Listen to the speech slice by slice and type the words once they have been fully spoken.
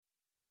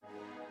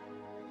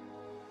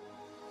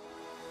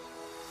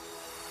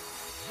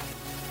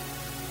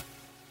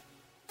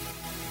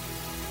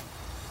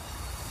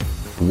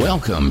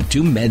Welcome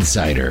to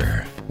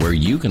MedSider, where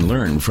you can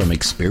learn from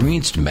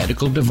experienced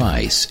medical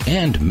device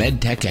and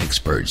medtech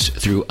experts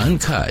through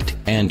uncut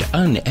and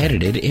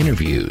unedited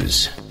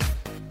interviews.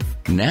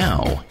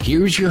 Now,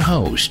 here's your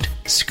host,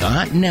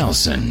 Scott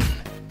Nelson.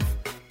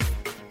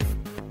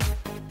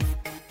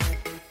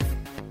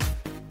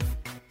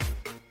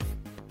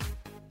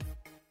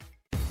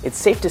 It's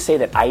safe to say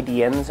that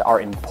IDNs are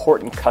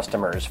important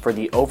customers for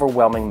the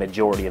overwhelming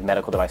majority of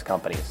medical device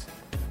companies.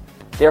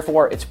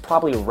 Therefore, it's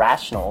probably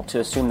rational to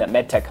assume that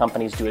medtech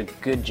companies do a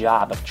good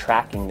job of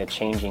tracking the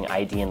changing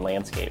IDN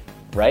landscape,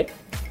 right?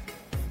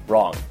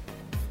 Wrong.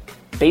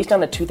 Based on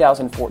the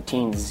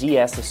 2014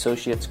 ZS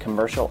Associates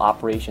Commercial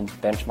Operations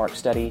Benchmark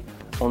Study,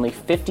 only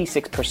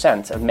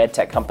 56% of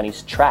medtech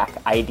companies track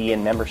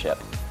IDN membership.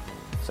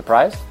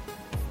 Surprised?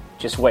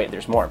 Just wait,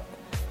 there's more.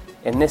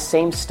 In this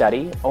same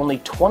study, only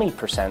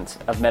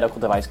 20% of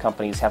medical device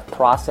companies have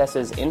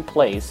processes in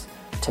place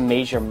to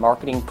measure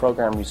marketing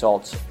program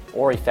results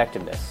or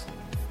effectiveness.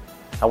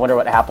 I wonder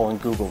what Apple and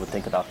Google would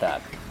think about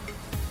that.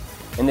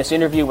 In this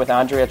interview with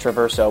Andrea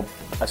Traverso,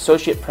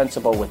 Associate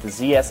Principal with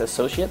ZS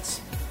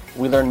Associates,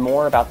 we learn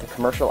more about the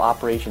Commercial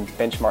Operations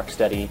Benchmark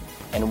Study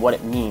and what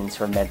it means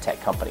for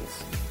medtech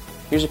companies.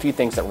 Here's a few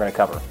things that we're going to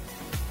cover.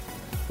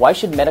 Why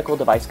should medical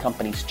device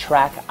companies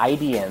track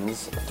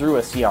IDNs through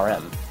a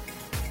CRM?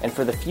 And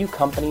for the few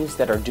companies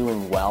that are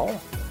doing well,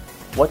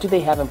 what do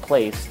they have in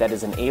place that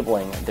is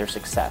enabling their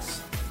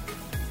success?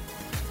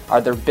 Are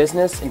there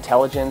business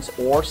intelligence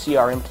or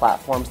CRM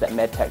platforms that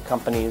medtech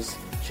companies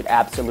should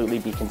absolutely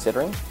be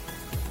considering?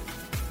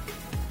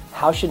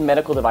 How should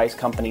medical device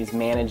companies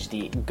manage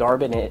the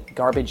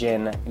garbage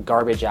in,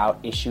 garbage out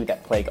issue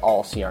that plague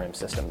all CRM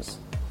systems?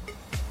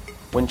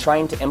 When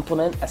trying to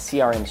implement a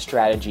CRM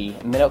strategy,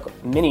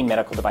 many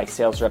medical device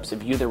sales reps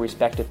view their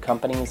respective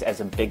companies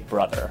as a big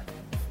brother.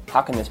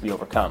 How can this be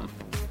overcome?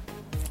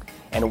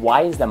 And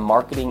why is the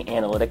marketing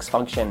analytics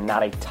function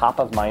not a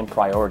top-of-mind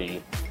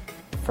priority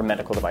for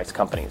medical device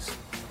companies?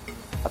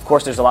 Of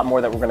course, there's a lot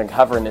more that we're going to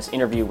cover in this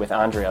interview with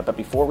Andrea, but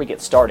before we get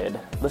started,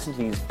 listen to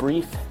these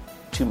brief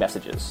 2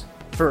 messages.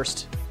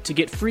 First, to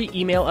get free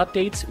email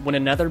updates when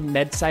another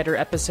MedSider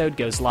episode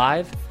goes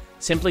live,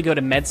 simply go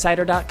to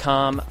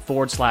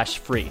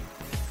medsider.com/free.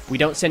 We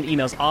don't send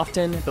emails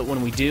often, but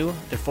when we do,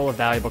 they're full of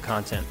valuable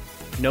content.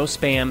 No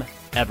spam,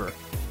 ever.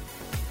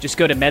 Just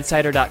go to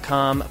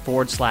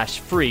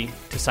medsider.com/free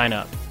to sign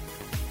up.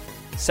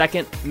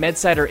 Second,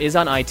 MedSider is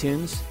on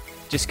iTunes.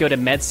 Just go to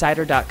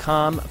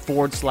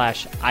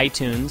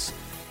medsider.com/iTunes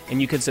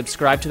and you can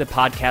subscribe to the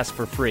podcast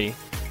for free.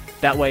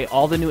 That way,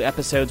 all the new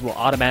episodes will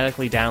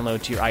automatically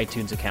download to your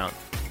iTunes account.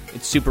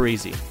 It's super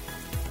easy.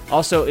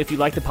 Also, if you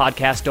like the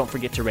podcast, don't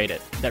forget to rate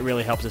it. That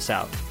really helps us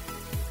out.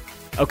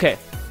 Okay,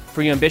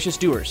 for you ambitious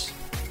doers,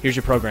 here's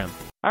your program.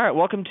 All right,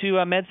 welcome to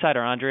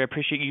MedSider, Andrea. I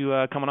appreciate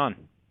you coming on.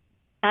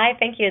 Hi,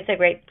 thank you. It's a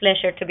great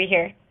pleasure to be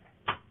here.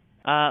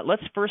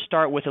 Let's first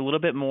start with a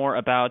little bit more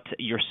about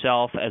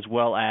yourself as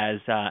well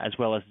as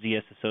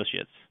ZS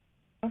Associates.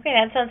 Okay,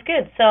 that sounds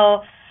good.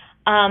 So,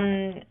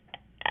 as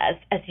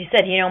you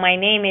said, my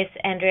name is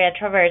Andrea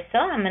Traverso.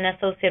 I'm an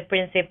associate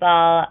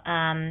principal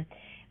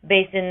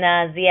based in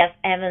the ZS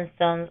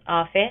Evanston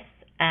office.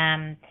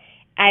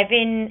 I've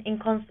been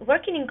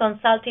working in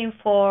consulting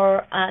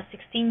for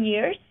 16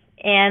 years,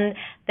 and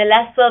the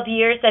last 12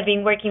 years I've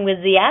been working with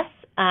ZS.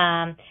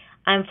 I'm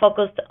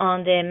focused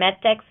on the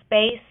medtech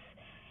space,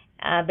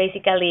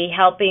 basically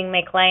helping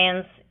my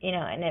clients, in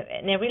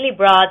a really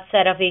broad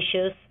set of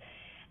issues,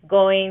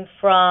 going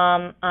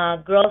from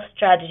growth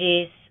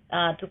strategies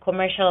to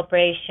commercial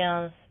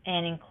operations,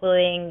 and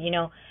including,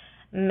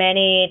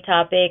 many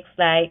topics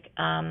like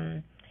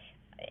in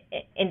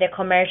the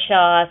commercial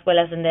as well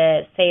as in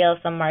the sales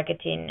and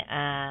marketing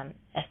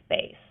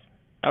space.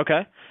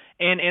 Okay.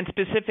 And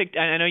specific,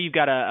 I know you've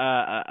got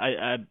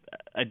a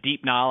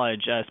deep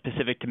knowledge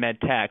specific to med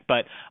tech,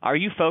 but are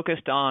you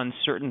focused on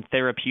certain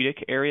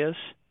therapeutic areas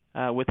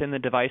within the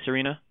device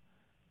arena?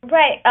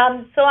 Right.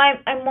 So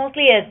I'm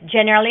mostly a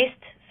generalist.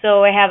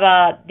 So I have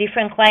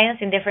different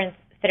clients in different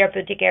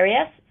therapeutic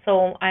areas.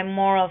 So I'm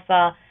more of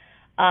a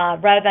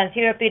rather than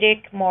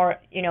therapeutic, more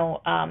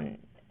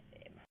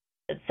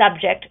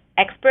subject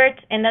expert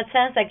in that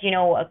sense. Like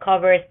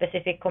cover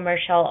specific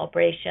commercial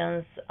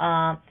operations.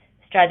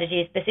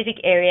 Strategy, specific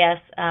areas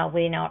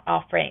within our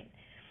offering,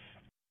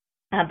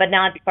 but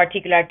not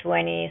particular to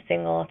any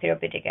single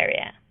therapeutic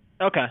area.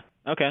 Okay,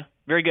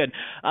 very good.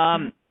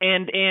 And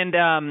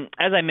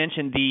as I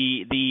mentioned,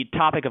 the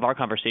topic of our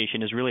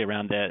conversation is really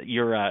around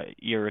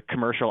your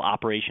commercial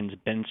operations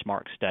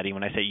benchmark study.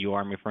 When I say you,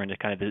 I'm referring to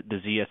kind of the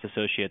ZS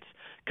Associates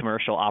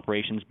Commercial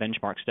Operations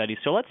Benchmark Study.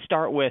 So let's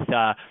start with,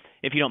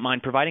 if you don't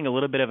mind, providing a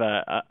little bit of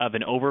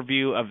an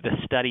overview of the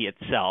study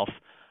itself.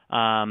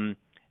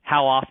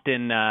 How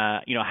often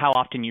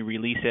you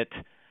release it,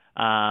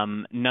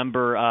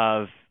 number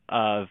of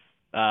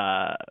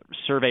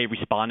survey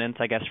respondents,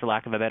 I guess, for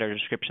lack of a better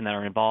description, that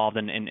are involved,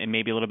 and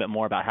maybe a little bit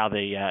more about how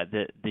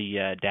the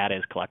data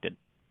is collected.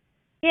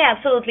 Yeah,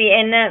 absolutely.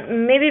 And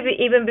maybe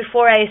even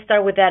before I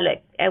start with that,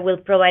 I will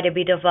provide a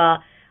bit of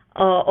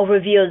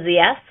overview of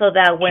ZS so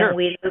that when Sure.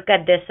 we look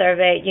at the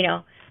survey,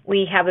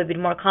 we have a bit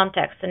more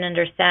context and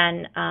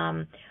understand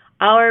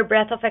our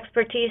breadth of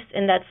expertise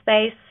in that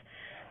space.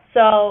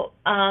 So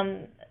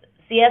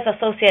ZS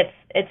Associates,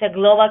 it's a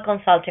global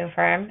consulting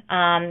firm.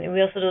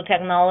 We also do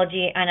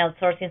technology and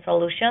outsourcing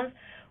solutions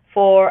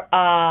for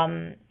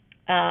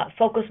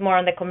focus more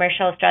on the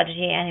commercial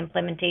strategy and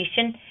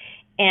implementation,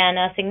 and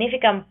a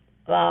significant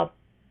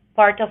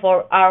part of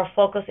our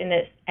focus in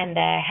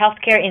the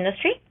healthcare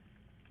industry.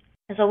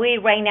 So we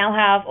right now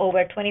have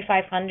over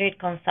 2,500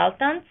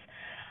 consultants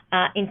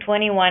in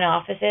 21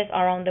 offices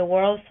around the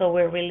world. So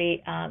we're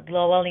really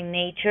global in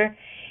nature.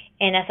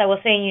 And as I was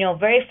saying,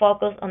 very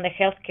focused on the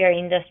healthcare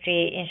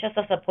industry. And just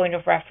as a point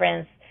of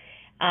reference,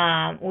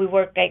 we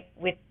work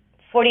with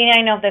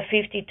 49 of the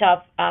 50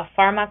 top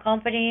pharma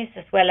companies,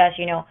 as well as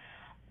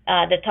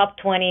the top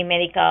 20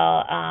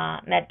 medical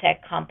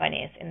medtech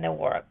companies in the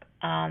world.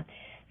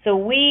 So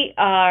we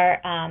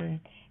are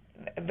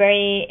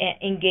very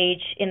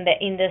engaged in the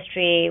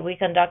industry. We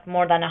conduct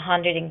more than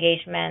 100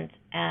 engagements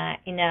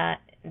in the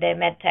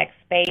medtech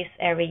space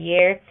every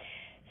year.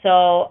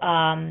 So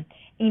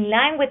in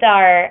line with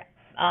our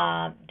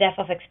depth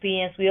of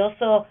experience, we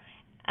also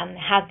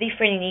have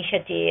different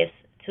initiatives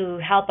to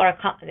help our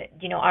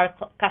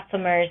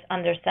customers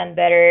understand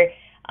better,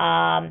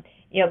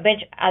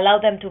 allow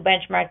them to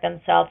benchmark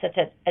themselves,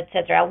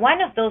 etc.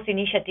 One of those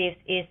initiatives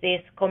is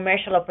this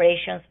commercial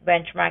operations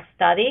benchmark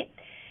study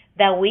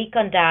that we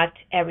conduct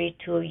every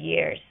 2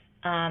 years.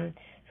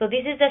 So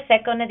this is the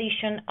second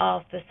edition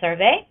of the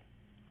survey.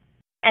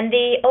 And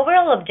the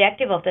overall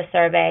objective of the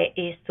survey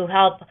is to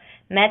help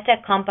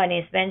medtech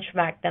companies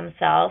benchmark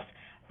themselves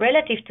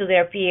relative to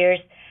their peers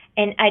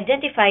and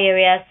identify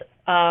areas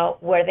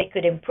where they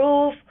could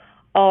improve,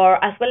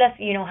 or as well as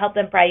help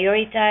them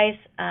prioritize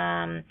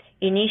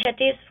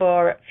initiatives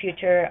for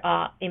future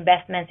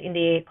investments in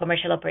the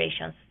commercial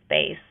operations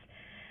space.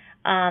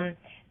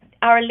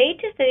 Our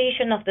latest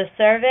edition of the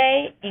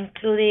survey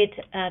included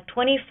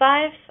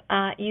 25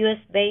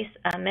 U.S.-based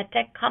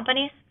medtech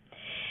companies,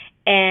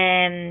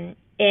 and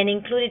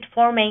included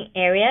 4 main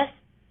areas,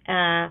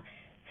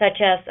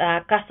 such as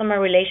customer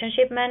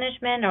relationship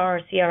management, or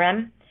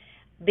CRM,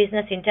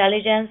 business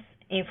intelligence,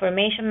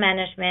 information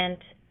management,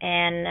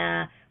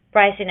 and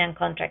pricing and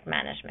contract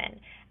management.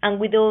 And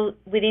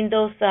within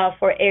those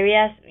 4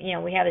 areas,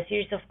 we have a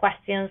series of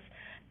questions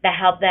that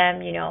help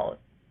them,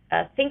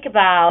 think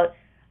about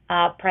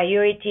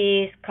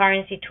priorities,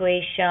 current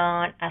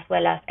situation, as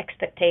well as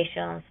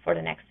expectations for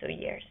the next 2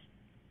 years.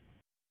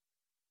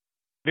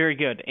 Very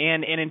good.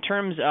 And in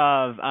terms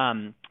of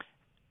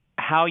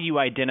how you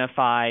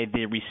identify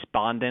the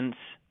respondents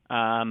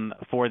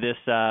for this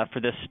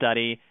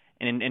study,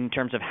 and in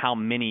terms of how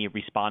many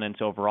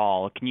respondents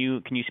overall, can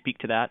you speak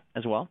to that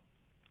as well?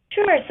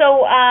 Sure.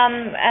 So,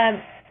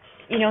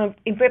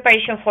 in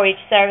preparation for each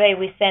survey,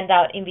 we send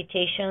out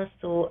invitations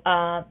to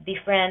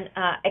different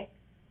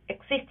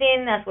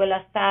existing as well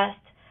as past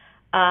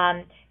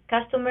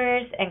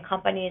customers and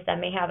companies that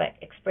may have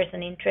expressed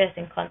an interest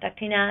in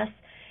contacting us.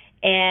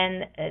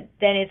 And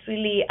then it's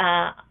really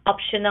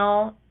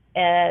optional.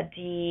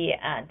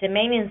 The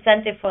main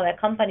incentive for the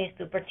companies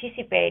to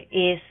participate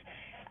is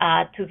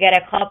to get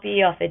a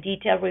copy of a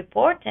detailed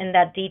report and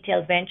that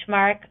detailed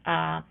benchmark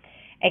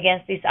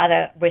against these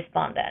other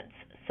respondents.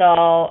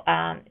 So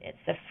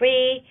it's a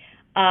free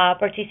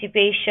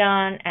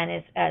participation,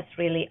 and it's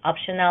really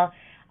optional.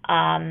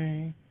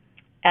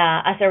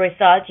 As a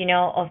result,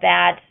 of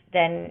that,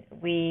 then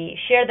we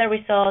share the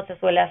results as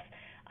well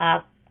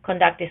as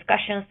conduct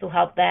discussions to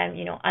help them,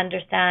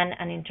 understand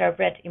and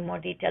interpret in more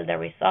detail the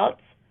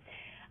results.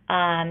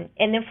 And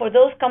then for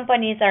those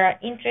companies that are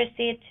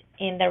interested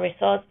in the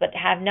results but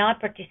have not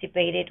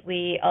participated,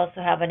 we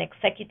also have an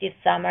executive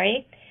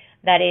summary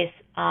that is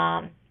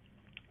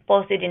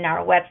posted in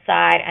our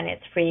website, and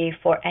it's free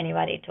for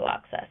anybody to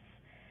access.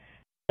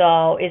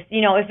 So if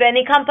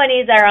any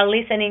companies that are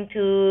listening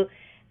to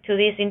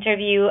this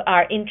interview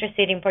are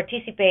interested in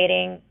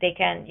participating, they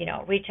can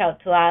reach out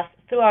to us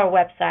through our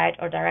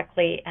website or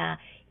directly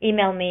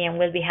email me, and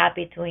we'll be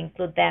happy to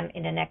include them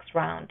in the next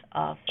round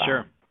of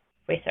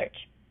research.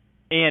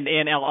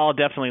 And I'll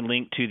definitely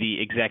link to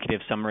the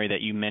executive summary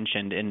that you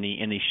mentioned in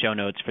the show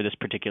notes for this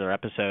particular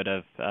episode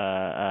of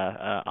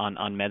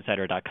on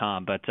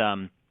medsider.com. But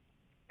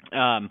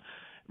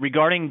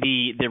regarding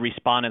the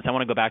respondents, I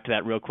want to go back to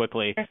that real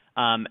quickly.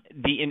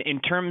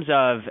 In terms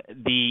of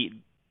the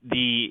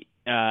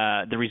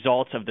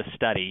results of the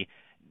study,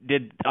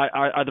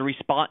 are the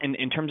response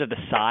in terms of the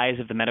size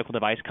of the medical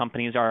device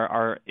companies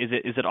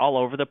is it all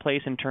over the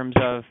place in terms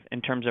of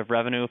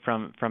revenue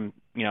from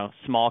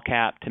small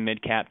cap to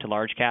mid cap to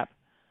large cap?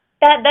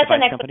 That's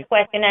an excellent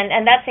question,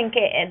 and that's in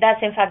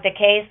fact the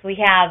case. We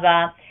have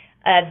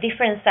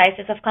different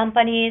sizes of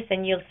companies,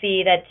 and you'll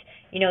see that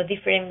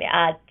different.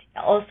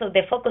 Also,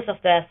 the focus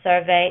of the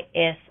survey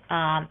is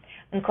on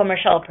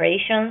commercial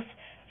operations.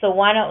 So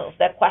one of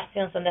the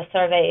questions on the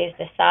survey is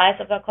the size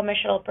of a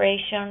commercial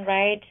operation,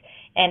 right?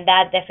 And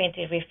that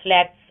definitely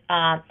reflects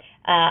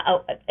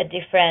a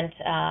different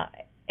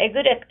a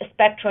good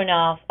spectrum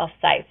of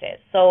sizes.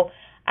 So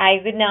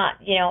I would not,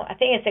 I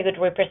think it's a good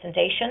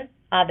representation.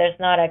 There's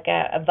not like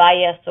a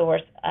bias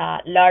towards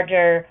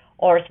larger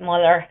or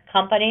smaller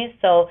companies.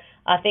 So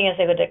I think it's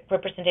a good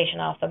representation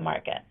of the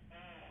market.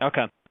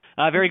 Okay.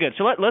 Very good.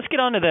 So let's get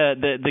on to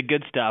the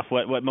good stuff.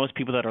 What most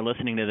people that are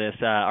listening to this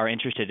are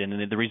interested in,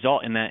 and the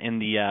result and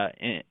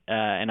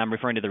I'm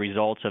referring to the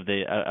results of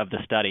the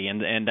study.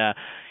 And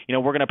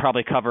we're going to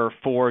probably cover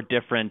 4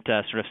 different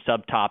sort of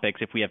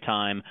subtopics if we have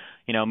time.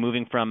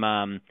 Moving from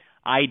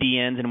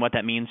IDNs and what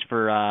that means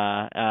for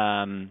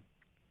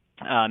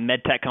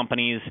med tech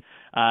companies.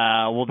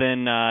 We'll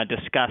then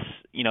discuss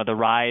the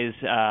rise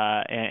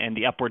and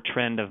the upward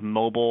trend of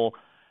mobile.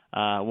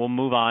 We'll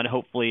move on,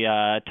 hopefully,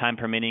 time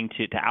permitting,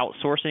 to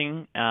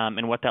outsourcing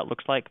and what that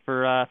looks like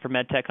for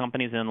med tech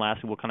companies. And then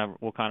lastly,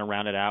 we'll kind of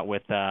round it out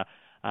with a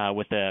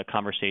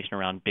conversation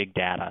around big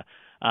data.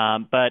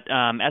 But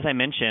as I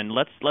mentioned,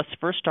 let's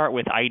first start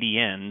with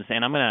IDNs,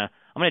 and I'm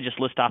gonna just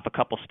list off a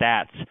couple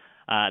stats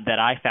that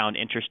I found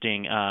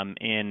interesting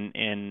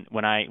in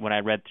when I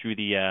read through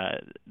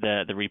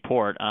the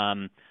report.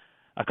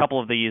 A couple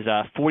of these: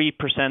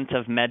 40%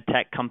 of med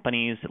tech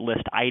companies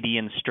list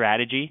IDN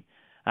strategy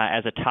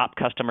as a top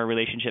customer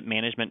relationship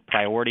management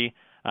priority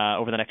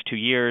over the next 2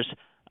 years.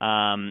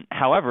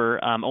 However,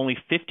 only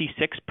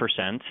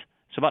 56%,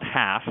 so about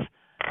half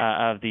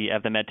of the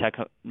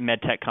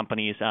med tech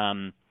companies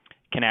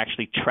can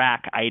actually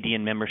track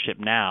IDN membership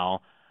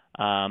now,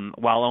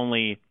 while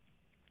only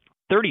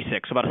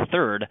 36, so about a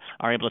third,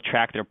 are able to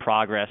track their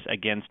progress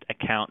against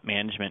account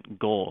management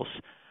goals.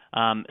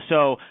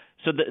 So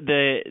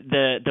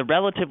the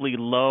relatively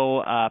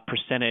low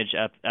percentage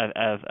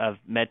of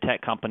med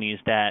tech companies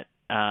that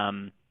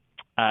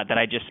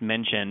I just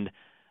mentioned,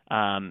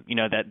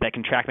 that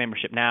can track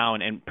membership now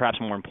and perhaps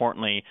more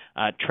importantly,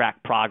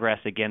 track progress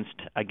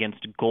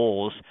against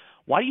goals.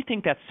 Why do you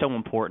think that's so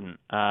important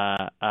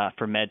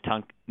for med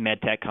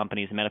tech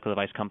companies and medical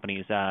device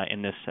companies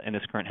in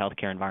this current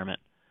healthcare environment?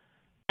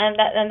 And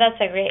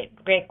that's a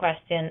great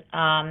question.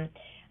 And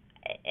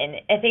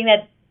I think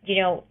that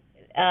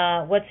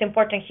what's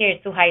important here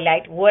is to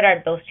highlight what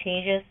are those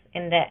changes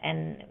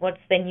and what's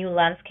the new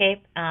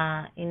landscape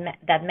that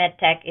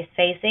MedTech is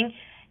facing,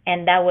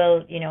 and that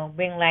will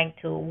bring light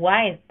to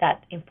why is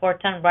that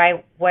important,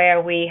 right? Where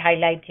are we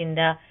highlighting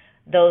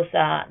those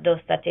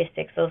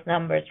statistics, those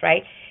numbers,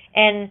 right?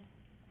 And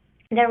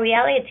the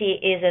reality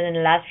is that in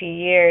the last few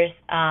years,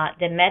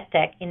 the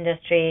MedTech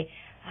industry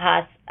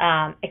has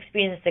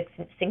experienced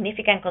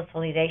significant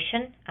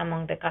consolidation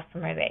among the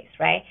customer base,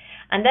 right?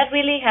 And that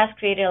really has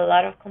created a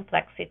lot of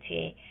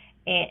complexity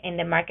in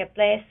the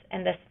marketplace,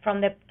 and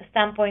from the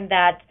standpoint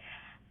that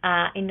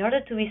in order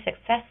to be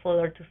successful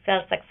or to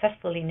sell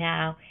successfully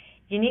now,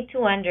 you need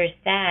to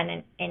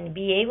understand and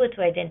be able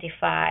to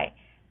identify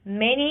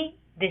many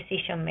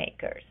decision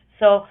makers.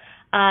 So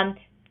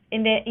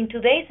in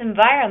today's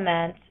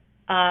environment,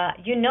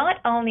 you not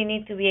only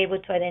need to be able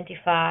to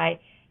identify,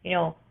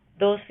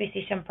 those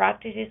physician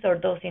practices or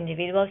those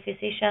individual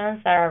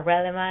physicians that are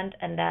relevant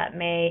and that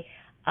may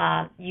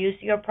use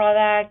your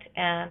product,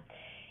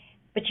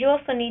 but you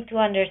also need to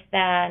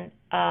understand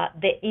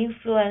the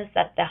influence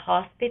that the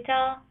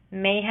hospital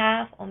may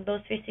have on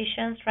those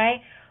physicians,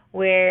 right?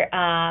 Where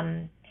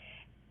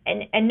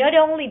and not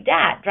only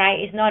that, right?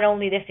 It's not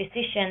only the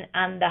physician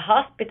and the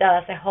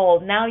hospital as a whole.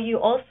 Now you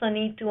also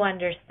need to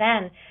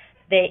understand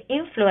the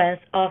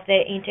influence of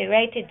the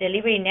integrated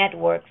delivery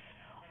networks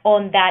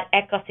on that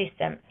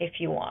ecosystem, if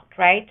you want,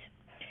 right?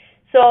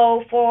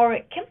 So for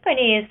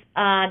companies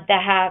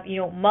that have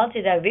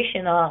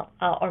multi-divisional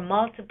or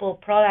multiple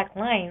product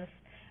lines,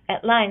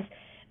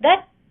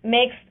 that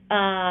makes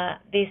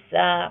this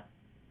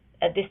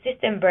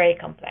system very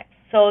complex.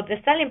 So the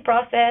selling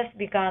process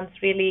becomes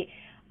really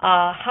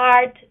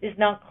hard. It's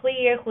not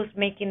clear who's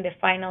making the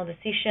final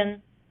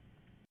decision,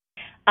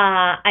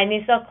 and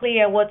it's not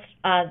clear what's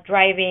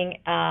driving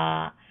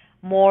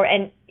more,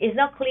 and it's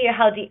not clear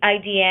how the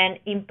IDN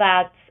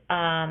impacts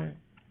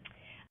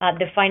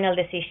the final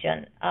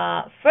decision.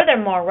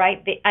 Furthermore,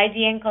 right, the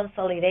IDN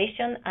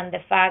consolidation and the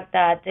fact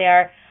that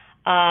they're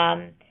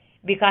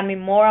becoming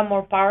more and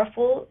more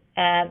powerful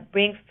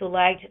brings to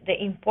light the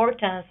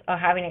importance of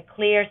having a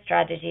clear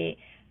strategy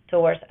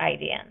towards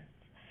IDN.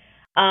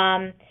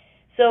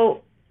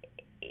 So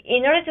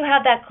in order to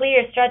have that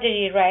clear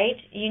strategy, right,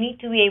 you need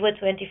to be able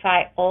to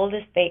identify all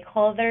the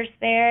stakeholders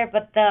there,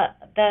 but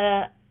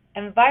the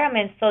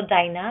environment is so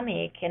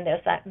dynamic and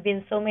there's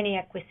been so many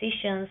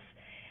acquisitions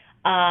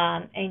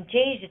and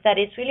changes that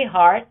it's really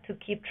hard to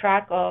keep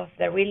track of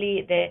the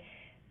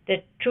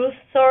truth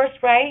source,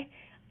 right?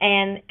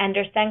 And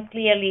understand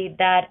clearly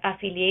that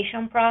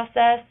affiliation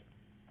process.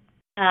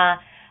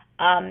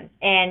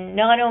 And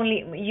not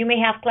only, you may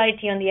have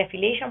clarity on the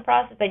affiliation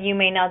process, but you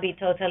may not be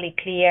totally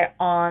clear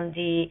on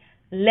the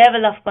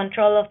level of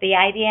control of the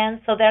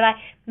IDN. So there are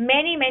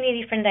many,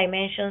 many different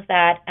dimensions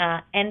that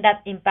end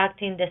up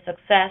impacting the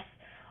success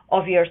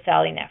of your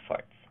selling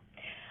efforts.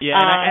 Yeah,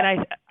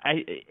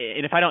 and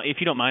if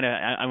you don't mind,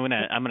 I'm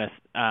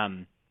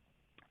gonna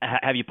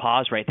have you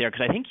pause right there,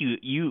 because I think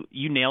you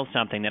nailed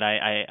something that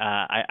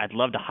I'd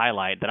love to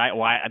highlight that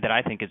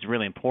I think is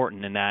really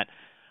important, in that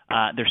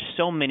there's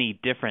so many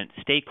different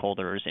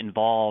stakeholders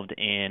involved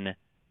in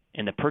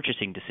the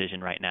purchasing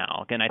decision right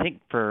now. Again, I think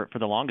for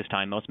the longest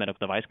time, most medical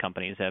device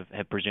companies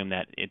have presumed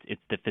that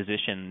it's the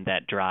physician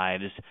that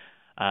drives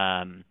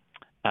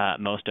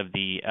most of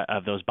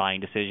those buying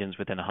decisions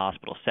within a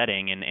hospital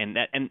setting,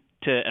 and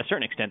to a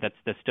certain extent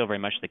that's still very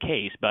much the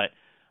case, but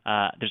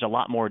there's a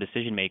lot more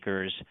decision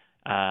makers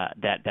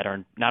that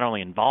are not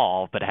only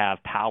involved but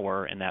have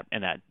power in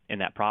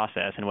that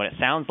process. And what it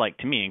sounds like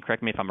to me, and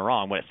correct me if I'm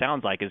wrong, what it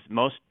sounds like is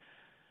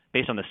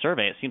based on the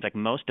survey, it seems like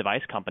most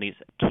device companies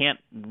can't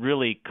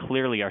really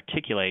clearly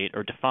articulate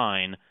or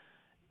define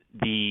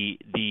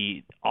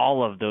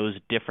all of those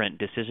different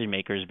decision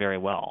makers very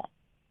well.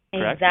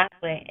 Correct?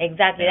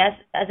 Exactly. Yeah.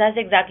 That's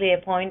exactly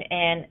the point,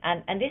 and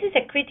this is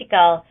a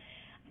critical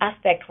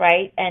aspect,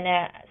 right?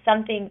 And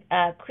something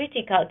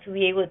critical to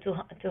be able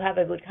to have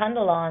a good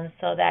handle on,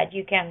 so that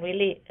you can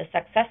really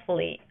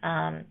successfully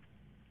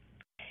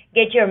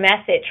get your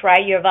message,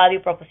 right, your value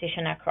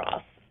proposition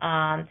across.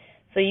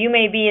 So you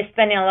may be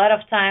spending a lot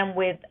of time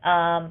with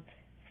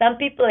some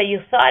people that you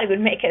thought would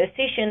make a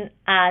decision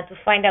to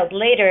find out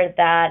later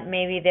that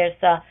maybe there's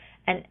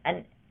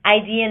an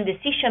idea and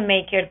decision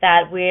maker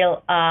that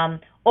will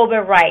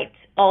overwrite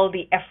all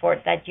the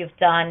effort that you've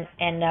done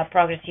and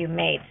progress you've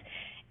made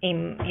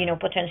in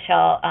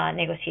potential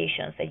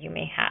negotiations that you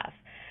may have.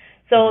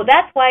 So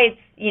that's why it's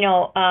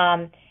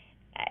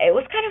it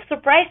was kind of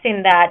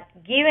surprising that,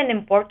 given the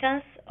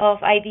importance of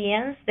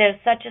IDNs, there's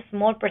such a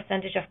small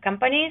percentage of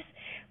companies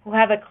who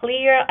have a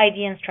clear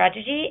IDN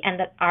strategy and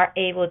that are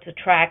able to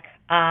track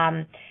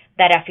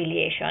that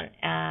affiliation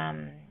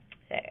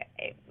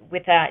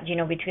with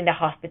between the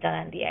hospital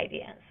and the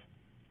IDNs.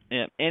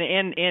 Yeah,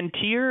 and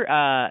to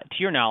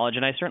your knowledge,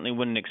 and I certainly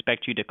wouldn't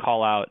expect you to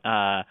call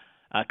out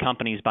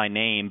companies by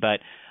name, but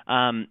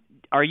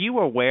are you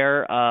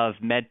aware of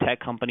med tech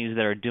companies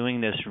that are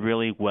doing this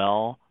really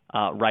well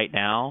right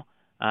now?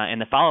 And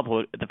the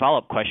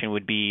follow-up question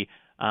would be,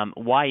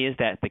 why is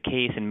that the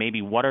case, and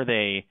maybe what are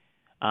they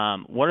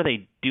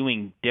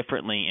doing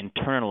differently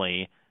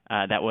internally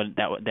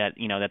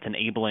that's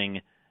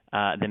enabling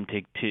them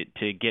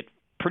to get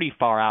pretty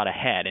far out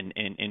ahead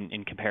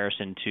in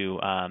comparison to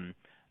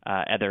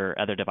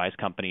other device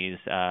companies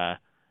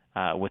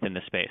within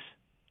the space?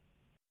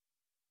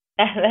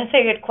 That's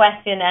a good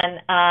question,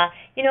 and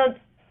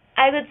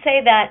I would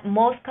say that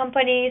most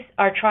companies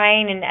are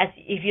trying, and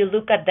if you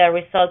look at the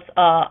results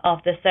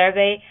of the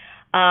survey,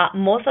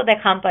 most of the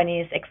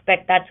companies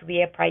expect that to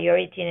be a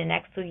priority in the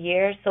next 2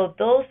 years. So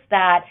those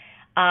that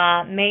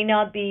may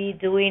not be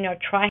doing or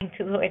trying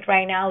to do it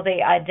right now,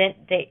 they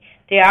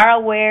are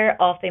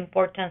aware of the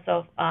importance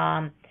of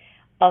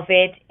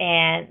it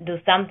and do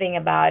something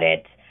about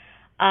it.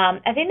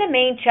 I think the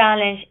main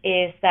challenge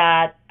is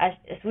that, as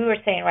we were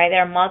saying, right,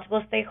 there are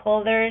multiple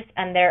stakeholders,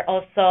 and there are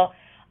also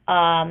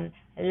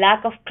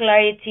lack of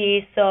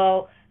clarity.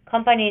 So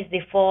companies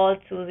default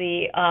to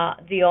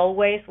the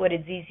always, what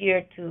is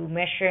easier to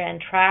measure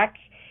and track,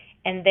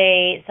 and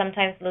they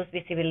sometimes lose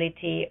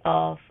visibility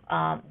of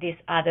these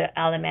other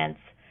elements.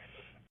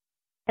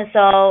 And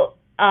so,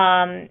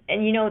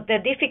 the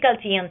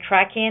difficulty in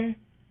tracking,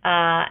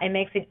 it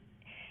makes it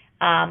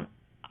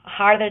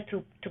harder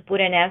to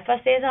put an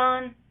emphasis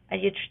on.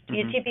 You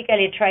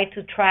typically try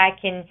to track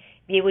and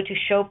be able to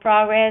show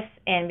progress,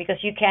 and because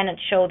you cannot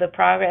show the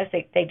progress,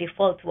 they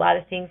default to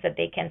other things that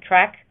they can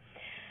track.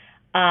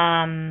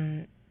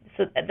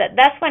 So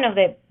that's one of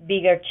the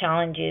bigger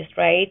challenges,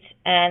 right?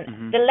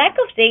 And the lack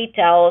of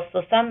data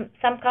also.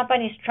 Some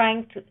companies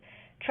try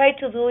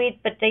to do it,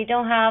 but they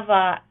don't have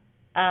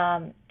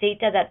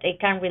data that they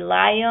can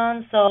rely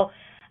on. So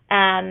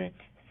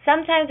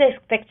sometimes the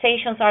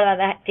expectations are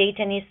that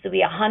data needs to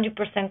be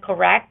 100%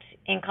 correct,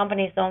 and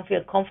companies don't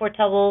feel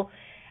comfortable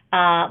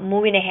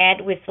moving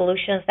ahead with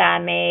solutions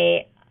that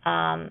may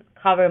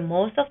cover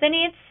most of the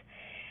needs.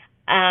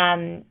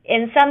 And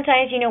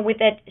sometimes, with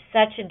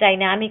such a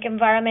dynamic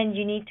environment,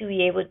 you need to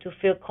be able to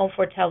feel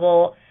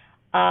comfortable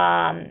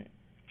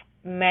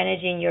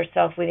managing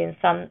yourself within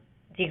some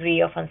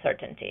degree of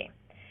uncertainty.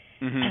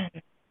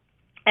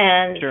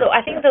 And sure. So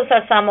I think those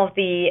are some of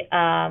the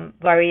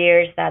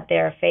barriers that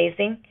they're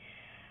facing.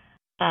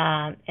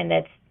 And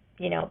that's,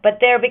 but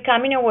they're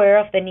becoming aware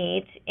of the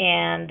needs,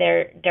 and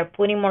they're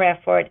putting more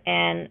effort.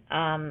 And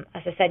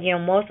as I said,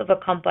 most of the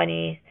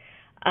companies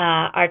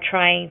are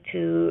trying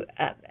to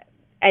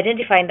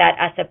identifying that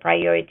as a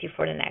priority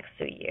for the next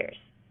 2 years.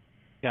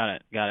 Got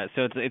it.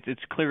 So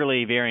it's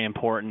clearly very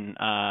important.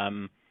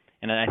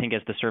 And I think,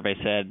 as the survey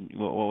said,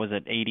 what was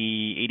it,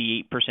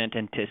 88%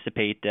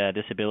 anticipate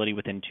disability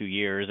within 2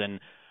 years. And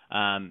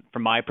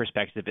from my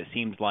perspective, it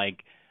seems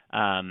like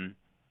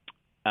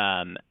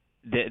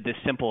the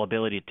simple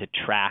ability to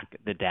track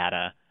the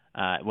data,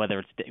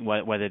 whether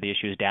the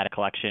issue is data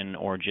collection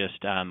or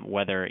just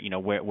whether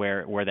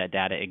where that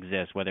data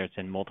exists, whether it's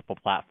in multiple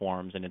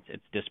platforms and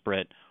it's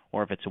disparate,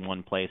 or if it's in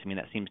one place. I mean,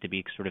 that seems to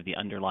be sort of the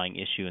underlying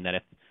issue, and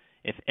that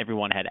if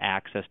everyone had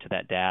access to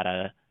that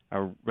data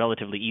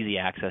relatively easy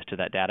access to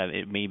that data,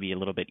 it may be a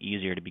little bit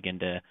easier to begin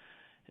to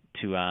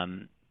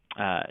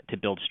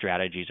build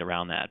strategies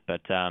around that.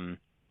 But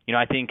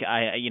I think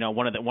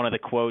one of the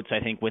quotes I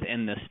think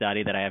within this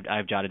study that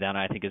I've jotted down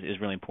I think is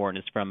really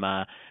important. It's from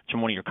one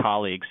of your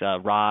colleagues,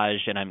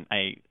 Raj, and I'm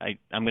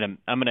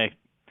gonna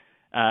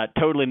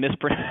totally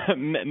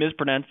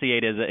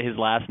mispronunciate his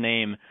last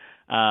name.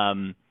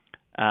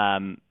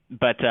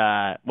 But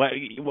what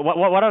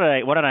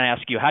did I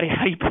ask you?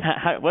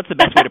 What's the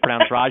best way to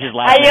pronounce Raj's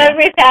last name? I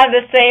always have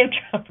the same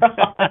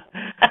trouble.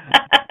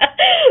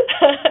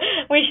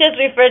 We should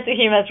refer to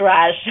him as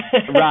Raj.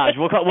 Raj,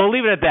 we'll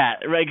leave it at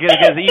that, right?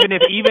 Because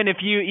even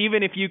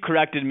if you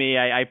corrected me,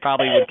 I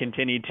probably would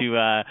continue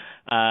to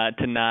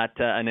not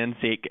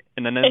enunciate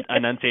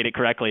it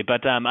correctly.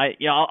 But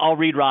I'll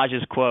read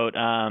Raj's quote.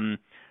 The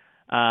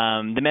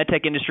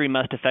medtech industry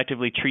must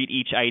effectively treat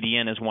each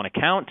IDN as one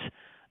account.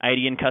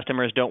 IDN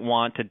customers don't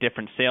want a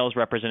different sales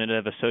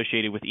representative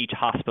associated with each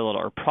hospital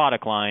or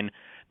product line.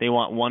 They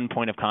want one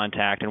point of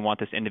contact and want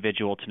this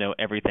individual to know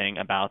everything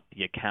about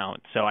the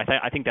account. So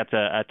I think that's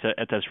a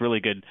really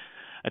good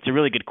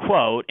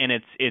quote, and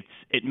it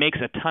makes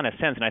a ton of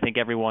sense. And I think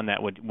everyone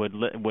that would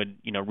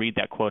read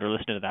that quote or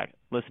listen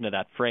to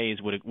that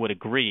phrase would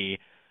agree.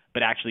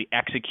 But actually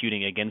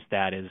executing against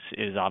that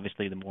is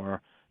obviously the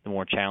more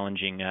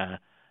challenging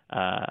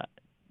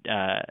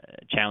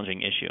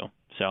issue.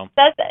 So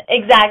that's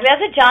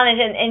a challenge,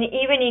 and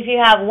even if you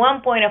have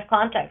one point of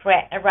contact,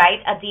 right,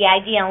 at the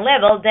IDN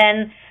level,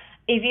 then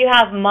if you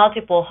have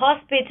multiple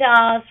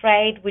hospitals,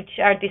 right, which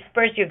are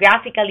dispersed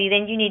geographically,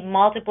 then you need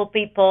multiple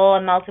people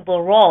and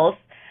multiple roles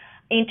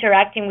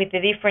interacting with the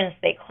different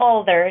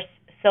stakeholders.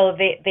 So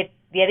the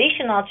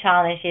additional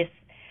challenge is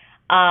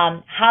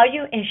how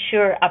you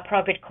ensure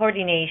appropriate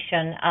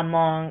coordination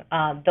among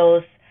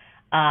those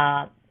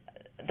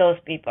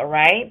people,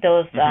 right?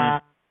 Those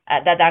that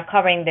are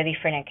covering the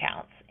different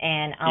accounts,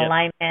 and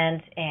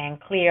alignment and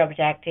clear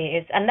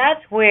objectives. And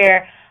that's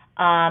where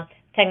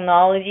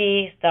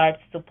technology starts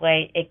to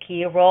play a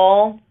key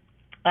role.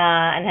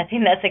 And I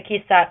think that's a key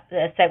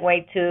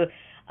segue to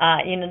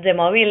the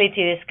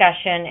mobility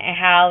discussion and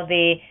how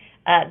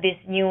these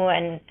new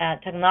and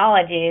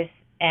technologies,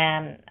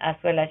 as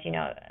well as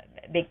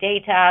big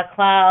data,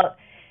 cloud,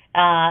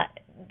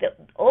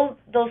 all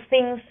those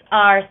things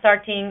are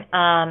starting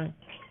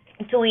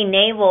to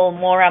enable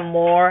more and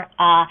more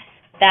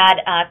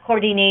that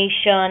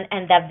coordination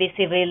and that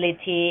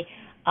visibility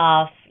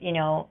of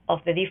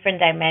the different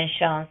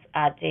dimensions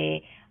at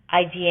the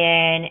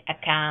IDN,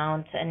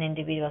 account, and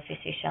individual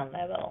physician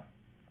level.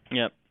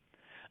 Yep.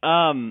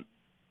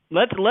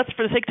 Let's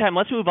for the sake of time,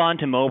 let's move on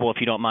to mobile, if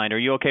you don't mind. Are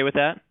you okay with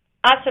that?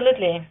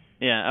 Absolutely.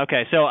 Yeah.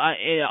 Okay. So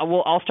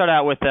I'll start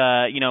out with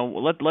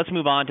let's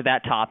move on to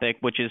that topic,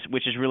 which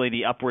is really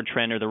the upward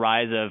trend or the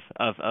rise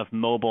of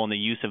mobile and the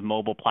use of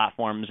mobile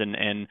platforms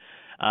and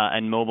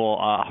mobile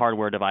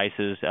hardware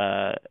devices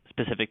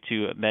specific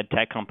to med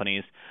tech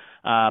companies.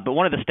 But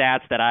one of the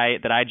stats that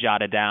I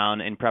jotted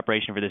down in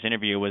preparation for this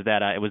interview was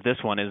that it was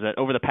this one: is that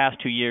over the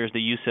past 2 years,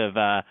 the use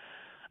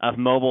of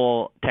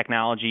mobile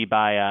technology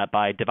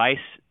by device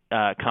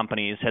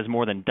companies has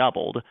more than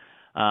doubled.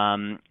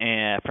 And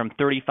from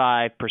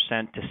 35%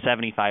 to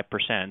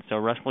 75%, so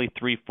roughly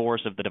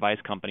 3/4 of the device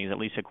companies, at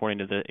least according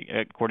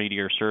to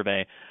your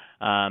survey,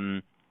 are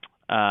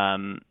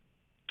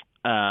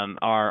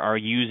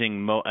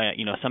using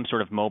some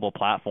sort of mobile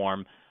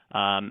platform,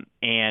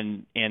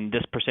 and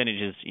this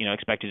percentage is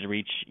expected to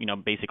reach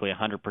basically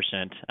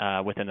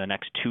 100% within the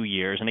next 2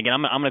 years. And again,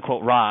 I'm going to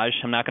quote Raj.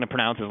 I'm not going to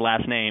pronounce his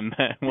last name.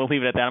 We'll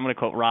leave it at that. I'm going to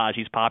quote Raj.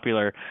 He's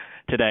popular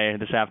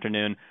this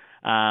afternoon.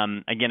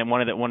 Again,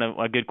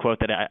 a good quote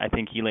that I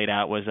think he laid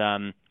out was,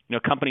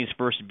 companies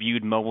first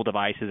viewed mobile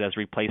devices as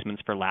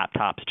replacements for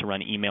laptops to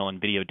run email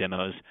and video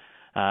demos,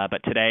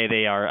 but today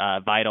they are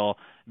vital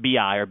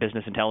BI or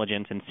business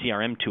intelligence and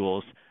CRM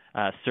tools,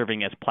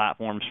 serving as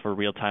platforms for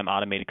real-time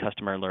automated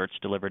customer alerts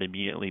delivered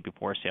immediately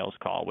before a sales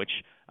call,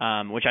 which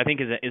I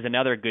think is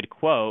another good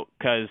quote,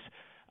 because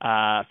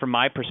from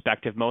my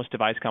perspective, most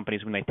device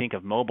companies, when they think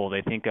of mobile,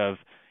 they think of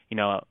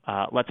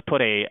let's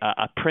put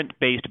a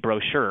print-based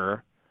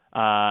brochure.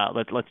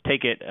 Let's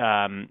take it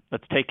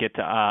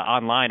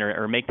online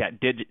or make that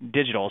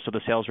digital, so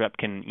the sales rep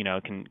can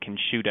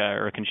shoot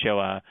or can show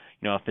a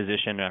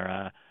physician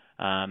or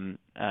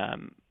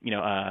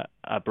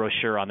a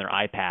brochure on their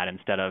iPad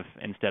instead of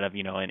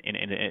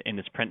in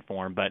this print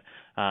form. But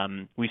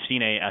we've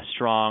seen a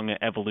strong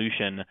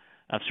evolution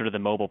of sort of the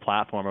mobile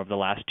platform over the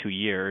last 2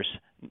 years,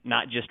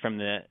 not just from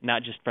the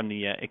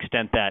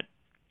extent that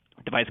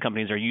device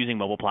companies are using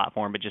mobile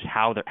platform, but just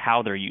how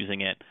they're using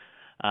it.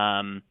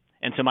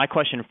 And so my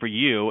question for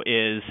you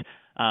is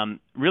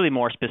really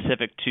more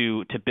specific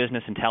to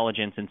business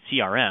intelligence and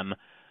CRM.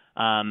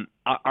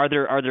 Are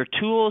there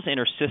tools and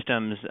or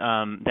systems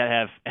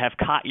that have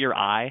caught your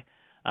eye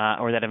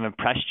or that have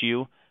impressed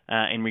you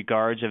in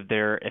regards of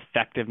their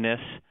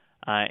effectiveness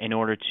in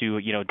order to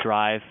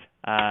drive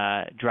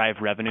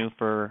revenue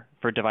for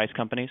device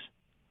companies?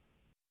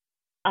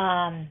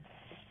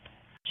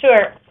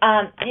 Sure.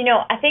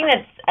 I think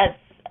that's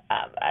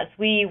as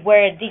we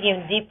were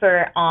digging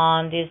deeper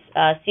on this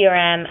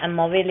CRM and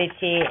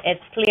mobility,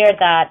 it's clear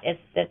that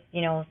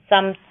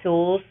some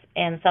tools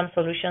and some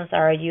solutions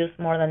are used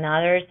more than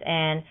others.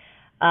 And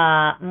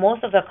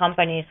most of the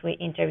companies we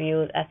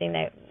interviewed, I think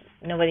that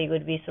nobody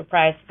would be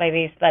surprised by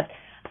this, but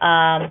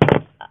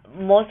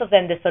most of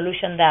them, the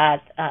solution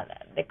that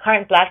the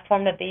current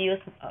platform that they use,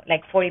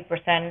 like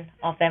 40%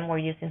 of them were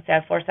using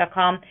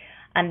Salesforce.com,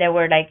 and there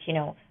were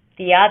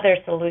the other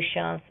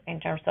solutions in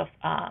terms of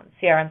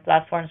CRM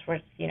platforms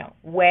were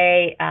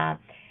way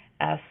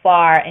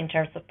far in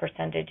terms of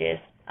percentages.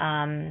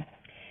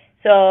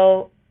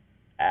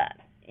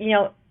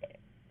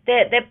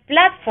 The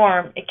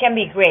platform, it can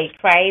be great,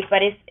 right?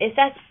 But it's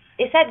as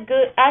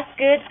good as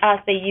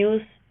the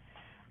use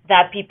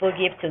that people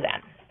give to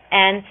them.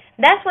 And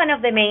that's one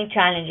of the main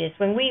challenges.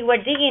 When we were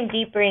digging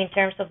deeper in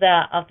terms of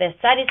the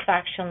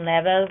satisfaction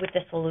level with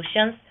the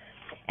solutions,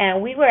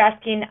 and we were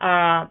asking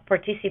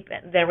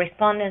the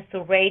respondents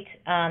to rate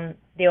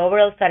the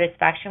overall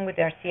satisfaction with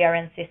their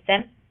CRM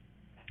system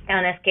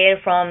on a scale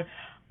from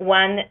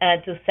 1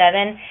 to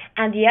 7,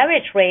 and the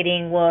average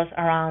rating was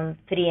around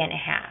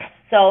 3.5.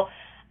 So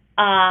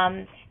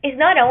it's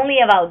not only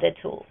about the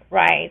tool,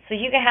 right? So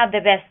you can have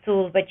the best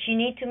tool, but you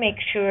need to make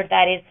sure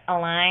that it's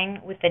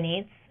aligned with the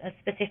needs,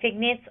 specific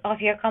needs of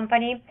your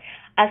company,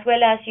 as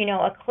well as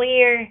a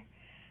clear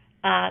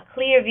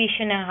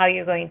vision on how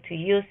you're going to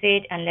use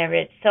it and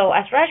leverage. So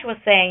as Raj was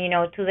saying,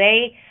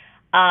 today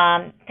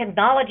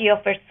technology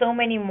offers so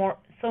much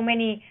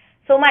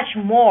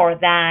more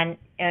than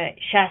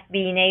just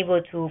being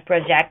able to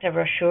project a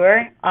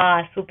brochure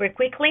super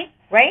quickly,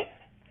 right?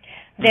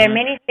 There are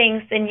many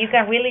things, and you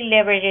can really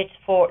leverage it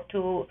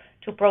to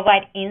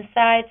provide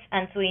insights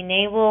and to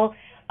enable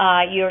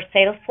your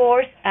sales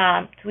force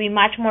to be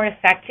much more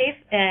effective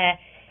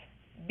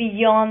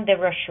beyond the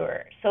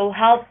brochure. So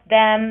help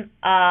them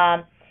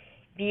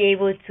be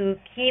able to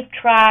keep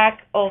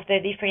track of the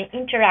different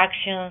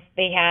interactions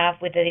they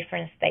have with the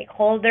different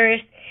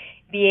stakeholders,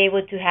 be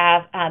able to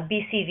have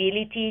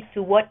visibility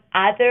to what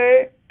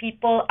other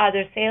people,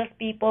 other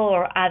salespeople,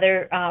 or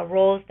other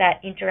roles that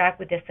interact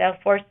with the sales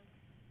force,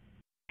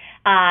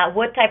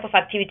 what type of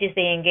activities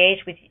they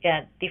engage with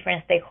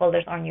different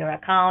stakeholders on your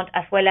account,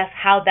 as well as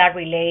how that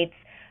relates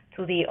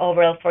to the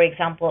overall, for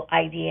example,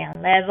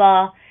 IDN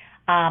level.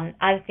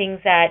 Other things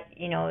that,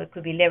 it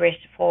could be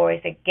leveraged for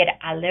is get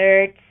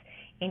alerts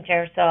in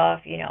terms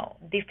of,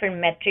 different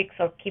metrics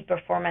or key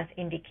performance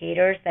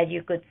indicators that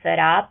you could set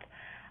up.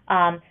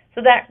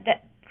 So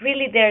that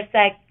really there's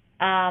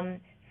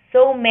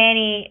so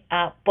many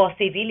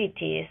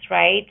possibilities,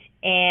 right?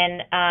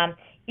 And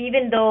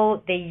even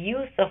though the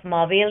use of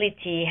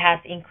mobility has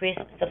increased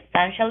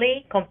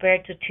substantially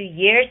compared to 2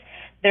 years,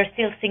 there's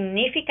still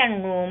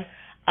significant room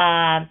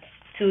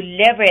to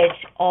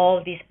leverage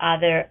all these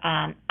other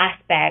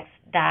aspects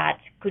that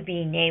could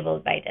be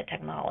enabled by the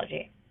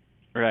technology.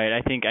 Right.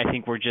 I think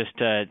we're just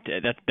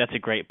that's a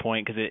great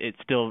point, because it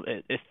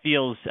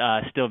feels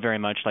still very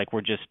much like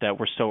we're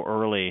so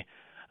early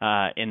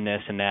in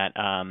this, and that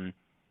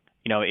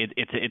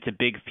it's a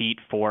big feat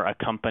for a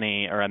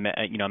company or a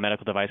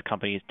medical device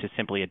company to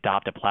simply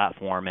adopt a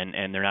platform,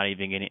 and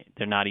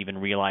they're not even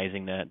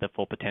realizing the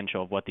full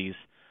potential of what these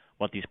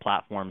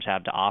platforms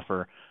have to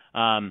offer.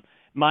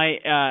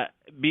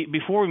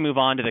 Before we move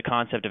on to the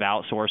concept of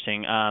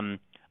outsourcing,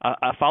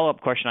 a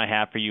follow-up question I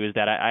have for you is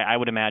that I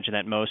would imagine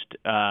that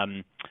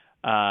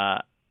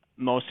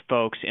most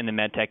folks in the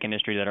med tech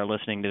industry that are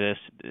listening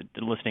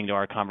to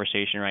our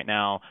conversation right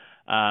now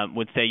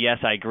would say,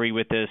 yes, I agree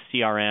with this.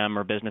 CRM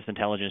or business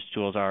intelligence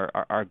tools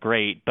are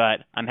great,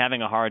 but I'm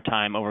having a hard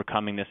time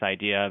overcoming this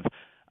idea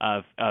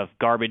of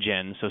garbage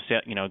in. So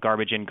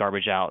garbage in,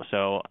 garbage out.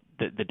 So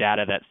the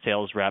data that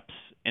sales reps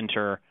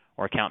enter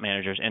or account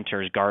managers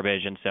enter is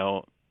garbage, and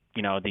so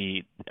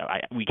we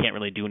can't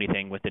really do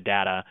anything with the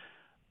data.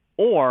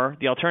 Or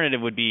the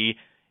alternative would be,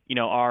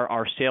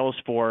 our sales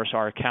force,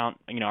 our account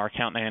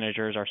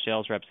managers, our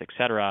sales reps, et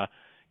cetera,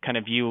 kind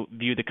of view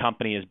the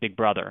company as Big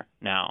Brother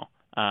now.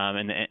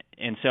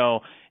 And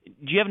so,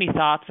 do you have any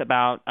thoughts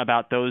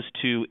about those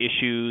two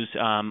issues,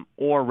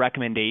 or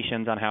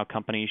recommendations on how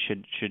companies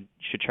should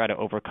try to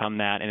overcome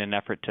that in an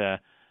effort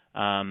to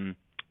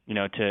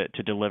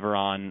deliver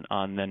on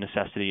the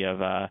necessity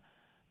of or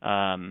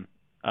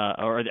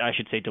I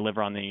should say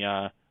deliver on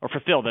or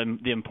fulfill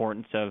the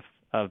importance of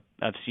what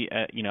a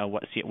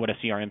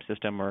CRM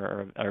system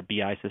or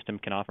BI system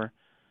can offer?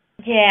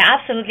 Yeah,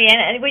 absolutely.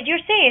 And what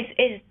you're saying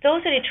is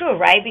totally true,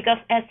 right? Because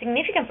a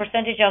significant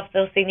percentage of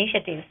those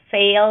initiatives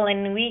fail,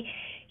 and we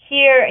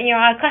hear,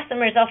 our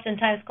customers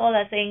oftentimes call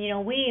us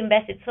saying, we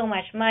invested so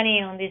much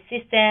money on this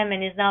system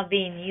and it's not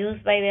being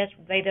used by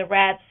the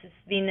reps. It's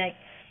been like,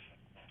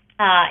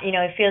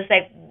 it feels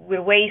like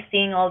we're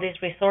wasting all these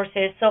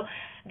resources. So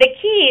the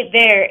key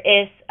there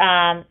is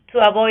to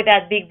avoid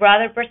that Big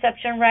Brother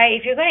perception, right?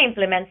 If you're going to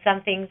implement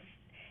something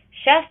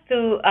just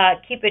to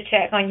keep a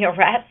check on your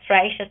reps,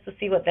 right, just to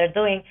see what they're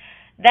doing,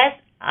 that's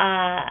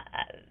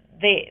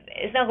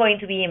it's not going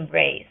to be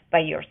embraced by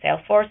your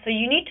sales force. So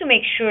you need to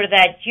make sure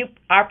that you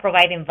are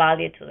providing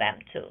value to them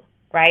too,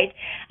 right?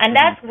 And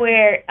that's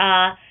where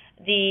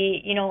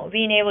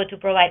being able to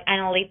provide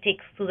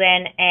analytics to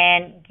them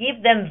and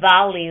give them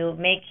value,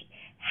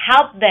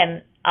 help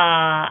them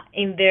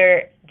in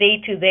their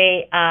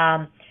day-to-day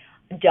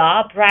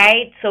job,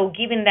 right? So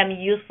giving them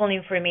useful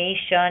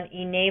information,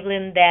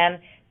 enabling them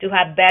to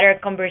have better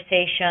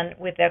conversation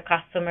with their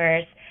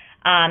customers,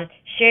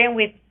 sharing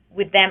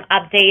with them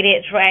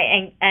updated,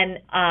 right, and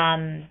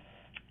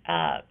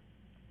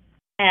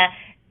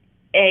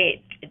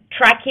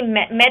tracking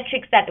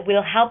metrics that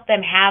will help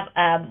them have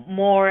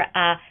more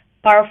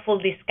powerful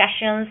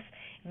discussions,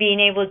 being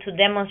able to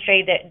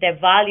demonstrate the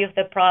value of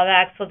the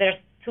product. So there's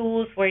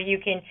tools where you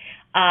can,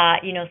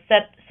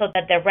 set so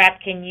that the rep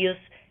can use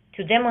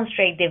to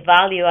demonstrate the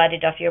value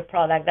added of your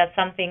product. That's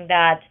something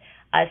that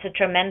is a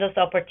tremendous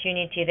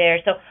opportunity there.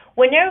 So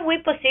whenever we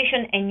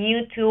position a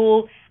new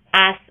tool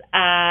as,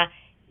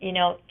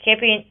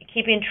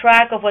 keeping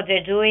track of what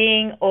they're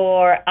doing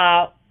or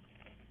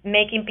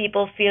making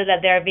people feel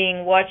that they're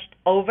being watched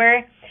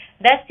over,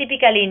 that's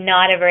typically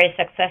not a very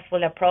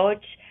successful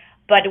approach.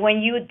 But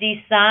when you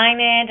design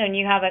it and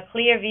you have a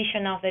clear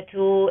vision of the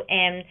tool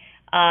and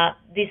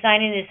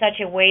design it in such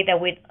a way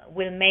that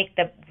will make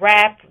the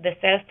rep, the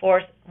sales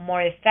force,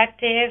 more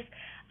effective,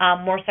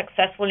 more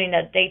successful in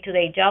a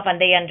day-to-day job, and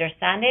they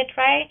understand it,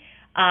 right?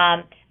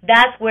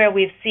 That's where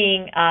we've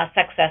seen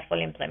successful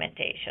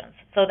implementations.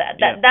 So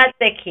that's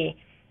the key.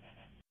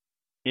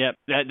 Yeah,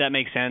 that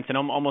makes sense, and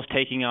I'm almost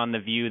taking on the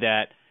view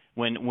that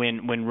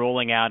when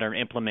rolling out or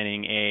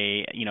implementing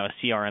a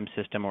CRM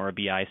system or a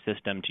BI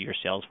system to your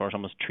sales force,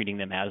 almost treating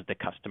them as the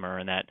customer,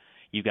 and that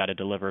you got to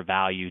deliver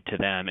value to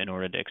them in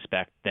order to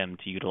expect them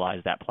to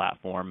utilize that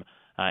platform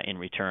in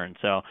return.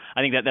 So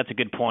I think that's a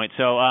good point.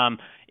 So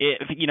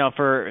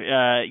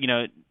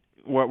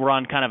we're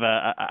on kind of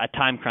a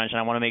time crunch, and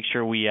I want to make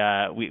sure we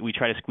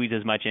try to squeeze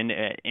as much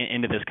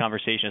into this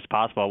conversation as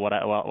possible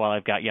while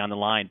I've got you on the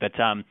line. But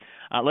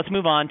let's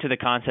move on to the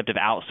concept of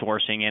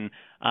outsourcing. And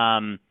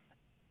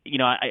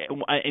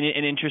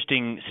an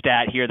interesting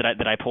stat here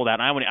that I pulled out.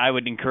 And I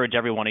would encourage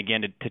everyone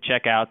again to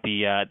check out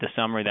the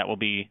summary that will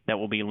be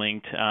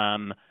linked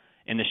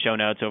in the show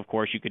notes. So of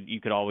course you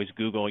could always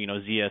Google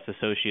ZS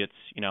Associates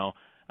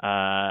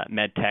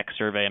MedTech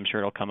survey. I'm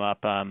sure it'll come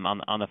up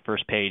on the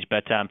first page.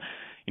 But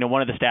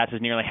one of the stats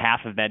is nearly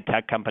half of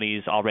MedTech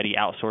companies already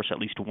outsource at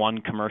least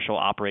one commercial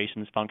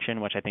operations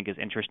function, which I think is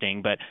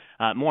interesting. But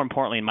more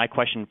importantly, my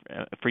question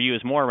for you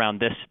is more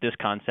around this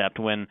concept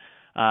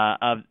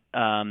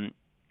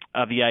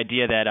of the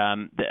idea that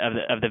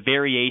of the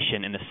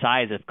variation in the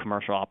size of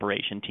commercial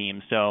operation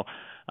teams. So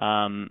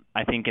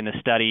I think in the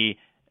study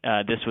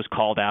this was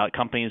called out.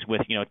 Companies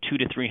with 200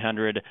 to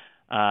 300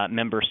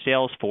 member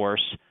sales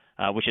force,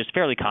 which is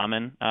fairly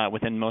common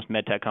within most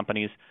medtech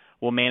companies,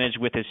 will manage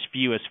with as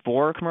few as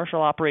 4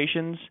 commercial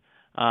operations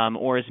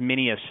or as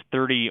many as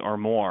 30 or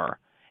more.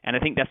 And I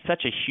think that's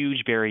such a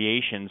huge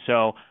variation.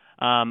 So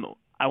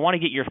I want to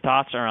get your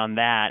thoughts around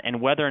that and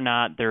whether or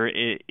not there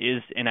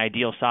is an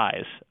ideal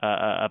size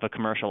of a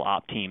commercial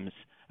ops teams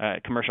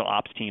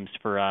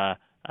for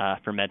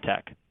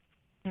medtech.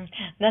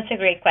 That's a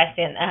great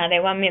question. The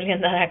 $1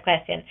 million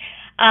question.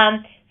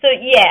 As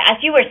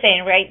you were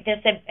saying, right?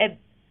 There's a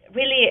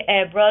really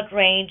broad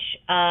range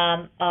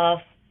of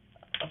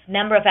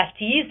number of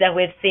FTEs that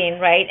we've seen,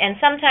 right? And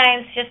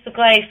sometimes, just to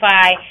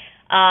clarify,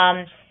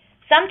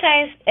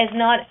 sometimes it's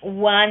not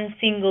one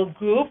single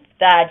group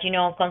that,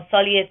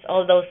 consolidates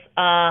all those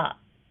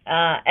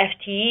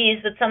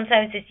FTEs, but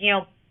sometimes it's,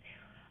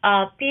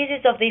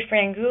 pieces of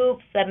different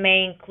groups that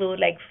may include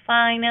like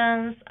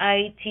finance,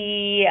 IT,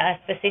 a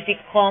specific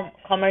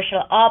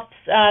commercial ops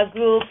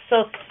group.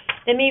 So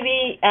there may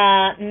be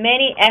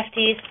many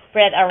FTEs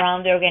spread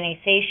around the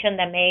organization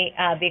that may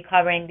be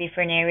covering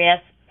different areas.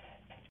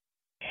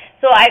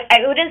 So I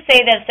wouldn't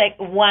say there's like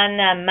one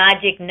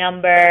magic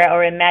number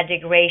or a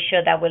magic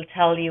ratio that will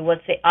tell you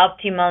what's the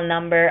optimal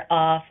number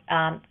of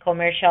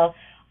commercial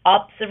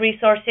ops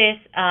resources.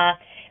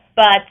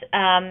 But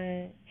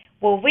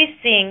what we're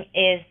seeing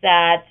is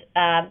that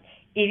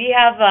if you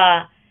have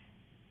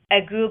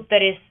a group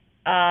that is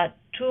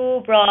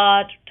too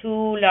broad,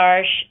 too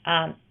large,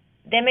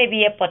 there may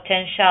be a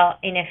potential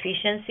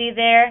inefficiency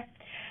there,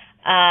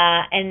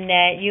 and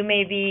you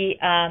may be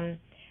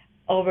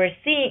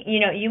overseeing,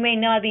 you may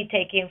not be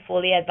taking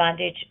fully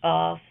advantage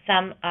of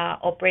some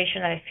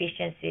operational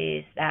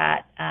efficiencies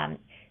that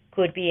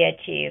could be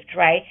achieved,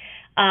 right?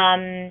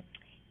 And,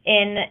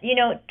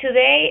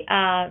 today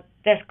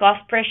there's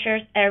cost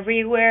pressures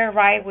everywhere,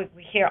 right? We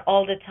hear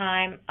all the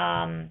time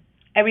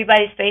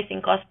everybody's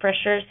facing cost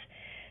pressures.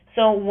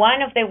 So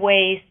one of the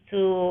ways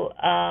to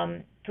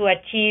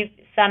achieve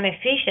some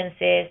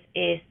efficiencies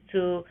is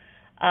to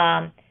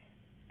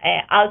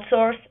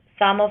outsource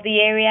some of the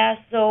areas.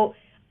 So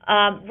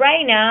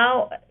right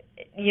now,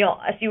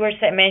 as you were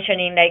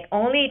mentioning, like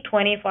only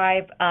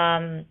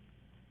 25%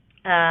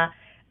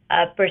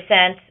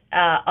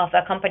 of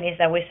the companies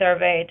that we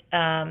surveyed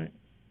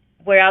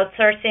were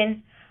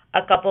outsourcing.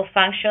 a couple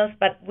functions,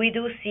 but we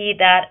do see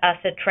that as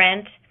a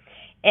trend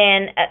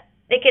and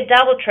like a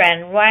double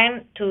trend,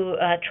 one to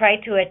try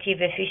to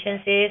achieve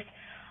efficiencies,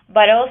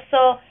 but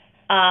also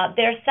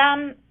there are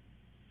some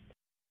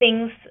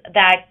things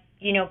that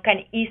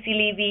can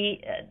easily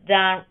be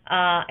done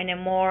in a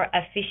more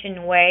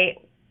efficient way,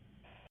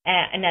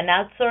 in an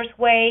outsourced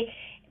way,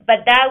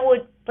 but that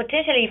would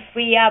potentially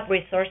free up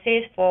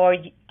resources for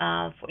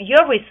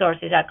your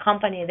resources, a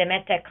company, the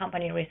MedTech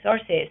company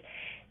resources,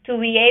 to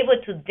be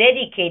able to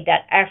dedicate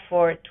that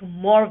effort to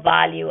more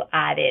value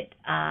added,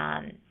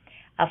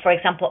 for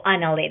example,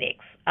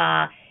 analytics.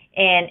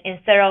 And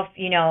instead of,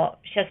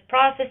 just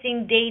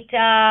processing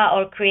data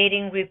or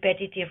creating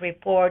repetitive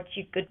reports,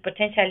 you could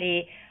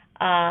potentially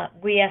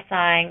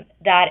reassign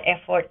that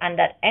effort and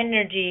that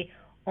energy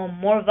on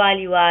more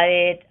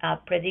value-added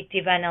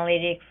predictive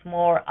analytics,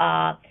 more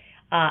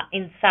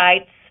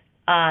insights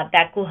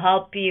that could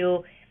help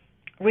you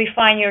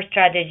refine your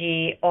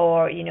strategy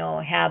or,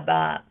 have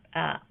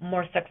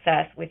more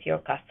success with your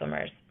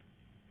customers.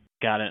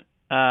 Got it.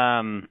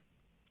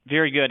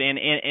 Very good.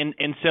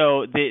 And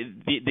so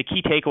the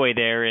key takeaway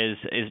there is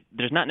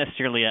there's not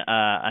necessarily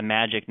a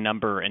magic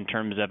number in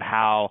terms of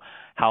how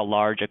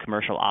large a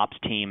commercial ops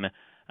team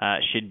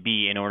should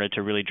be in order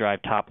to really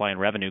drive top line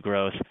revenue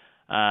growth.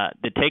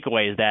 The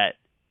takeaway is that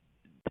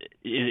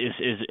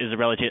is a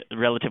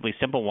relatively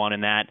simple one,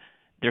 in that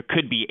there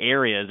could be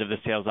areas of the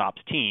sales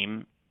ops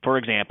team, for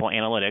example,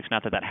 analytics,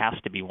 not that has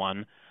to be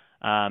one,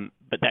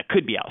 but that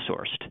could be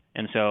outsourced.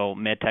 And so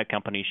MedTech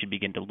companies should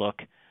begin to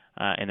look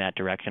in that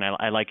direction.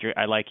 I like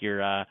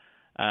your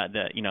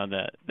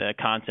the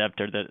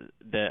concept, or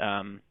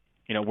the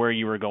where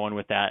you were going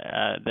with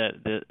that,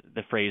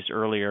 the phrase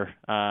earlier,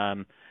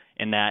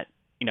 in that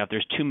if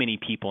there's too many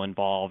people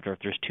involved, or if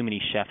there's too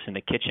many chefs in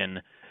the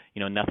kitchen,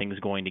 nothing's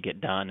going to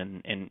get done,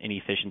 and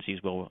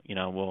inefficiencies will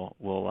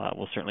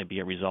certainly be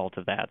a result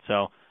of that.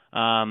 So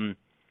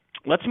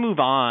let's move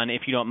on,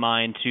 if you don't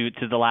mind, to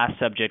the last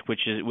subject,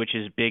 which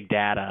is big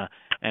data.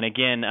 And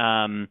again,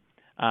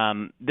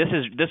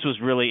 this was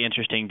really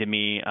interesting to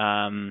me.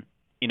 And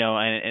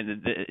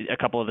a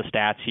couple of the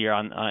stats here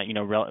on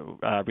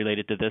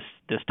related to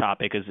this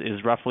topic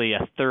is roughly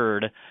a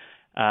third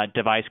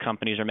device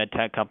companies or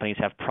medtech companies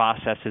have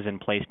processes in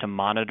place to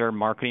monitor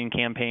marketing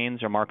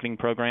campaigns or marketing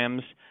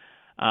programs,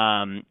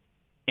 and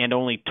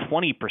only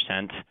 20%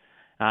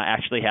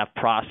 actually have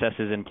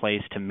processes in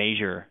place to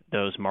measure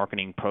those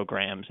marketing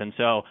programs. And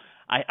so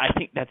I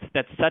think that's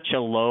such a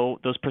low;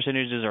 those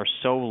percentages are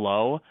so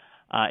low,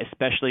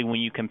 especially when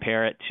you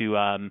compare it to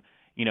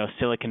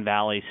Silicon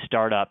Valley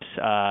startups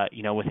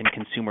within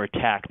consumer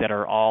tech that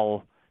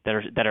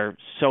are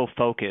so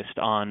focused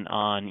on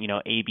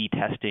A/B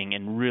testing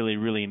and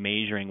really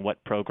measuring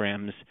what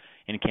programs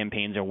and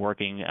campaigns are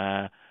working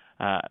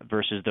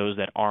versus those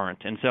that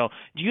aren't. And so,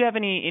 do you have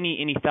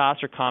any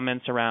thoughts or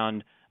comments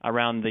around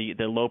the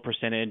low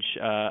percentage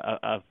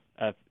of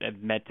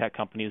med tech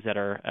companies that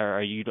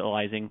are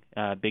utilizing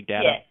big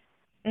data? Yes.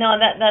 No,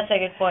 that's a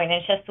good point.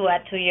 And just to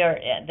add to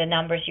the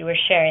numbers you were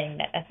sharing,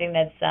 I think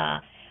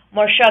that's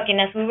more shocking,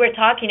 as we were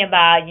talking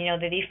about,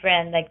 the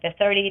different, like the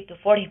 30 to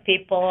 40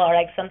 people, or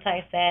like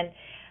sometimes then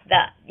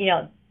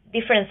the,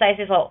 different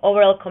sizes of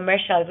overall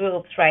commercial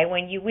groups, right?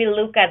 When we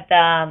look at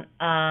the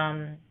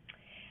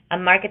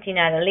marketing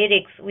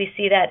analytics, we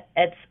see that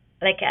it's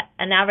like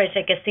an average,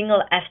 like a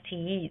single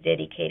FTE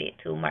dedicated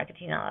to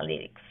marketing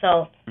analytics.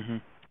 So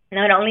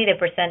not only the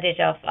percentage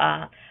of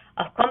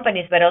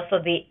companies, but also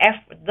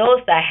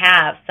those that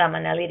have some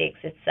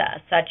analytics, it's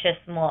such a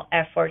small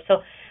effort.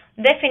 So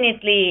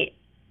definitely,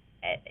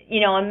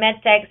 in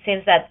MedTech,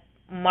 seems that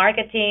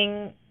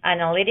marketing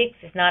analytics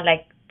is not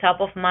like top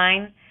of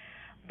mind,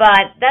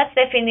 but that's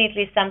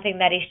definitely something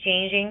that is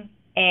changing,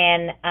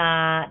 and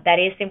that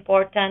is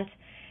important.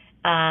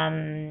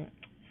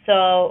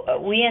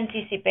 So we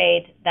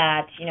anticipate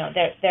that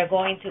they're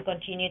going to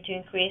continue to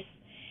increase,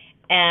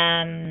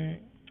 and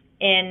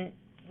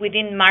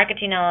within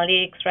marketing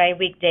analytics, right,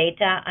 big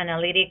data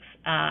analytics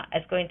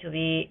is going to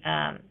be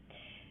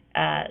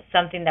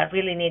something that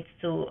really needs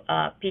to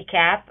pick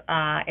up.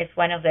 It's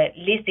one of the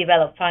least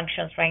developed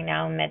functions right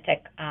now in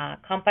medtech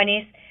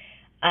companies.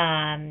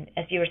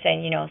 As you were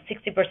saying,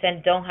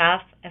 60% don't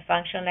have a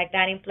function like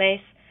that in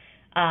place,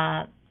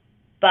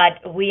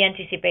 but we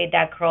anticipate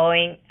that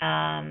growing,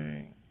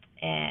 and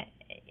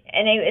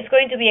it's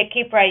going to be a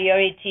key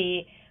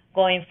priority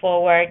going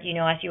forward.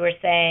 As you were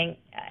saying,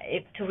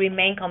 to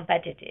remain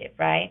competitive,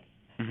 right?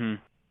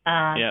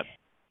 Yep.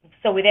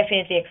 So we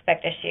definitely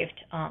expect a shift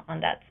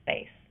on that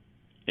space.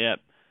 Yep.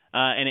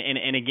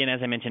 And again,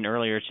 as I mentioned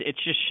earlier,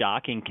 it's just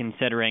shocking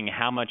considering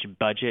how much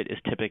budget is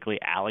typically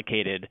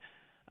allocated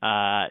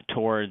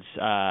towards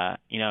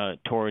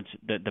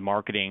the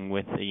marketing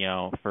with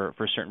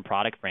for certain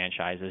product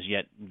franchises.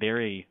 Yet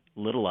very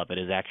little of it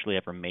is actually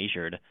ever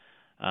measured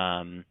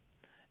and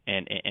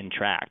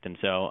tracked. And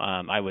so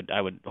I would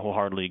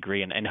wholeheartedly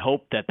agree and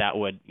hope that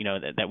would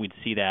that we'd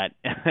see that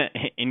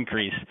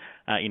increase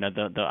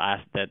the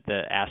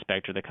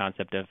aspect or the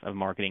concept of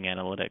marketing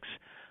analytics.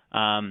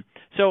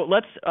 So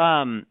let's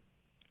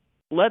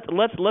let's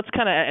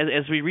kind of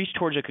as we reach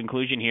towards a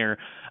conclusion here,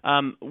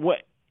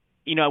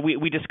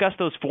 we discussed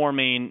those four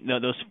main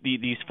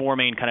these four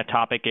main kind of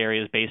topic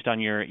areas based on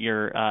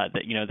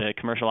the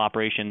commercial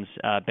operations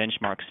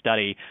benchmark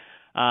study.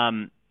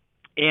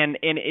 And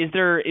is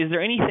there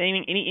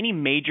anything, any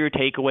major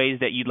takeaways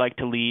that you'd like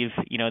to leave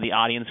the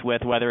audience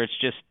with, whether it's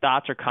just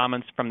thoughts or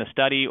comments from the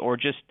study, or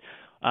just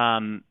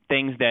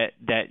things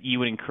that you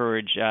would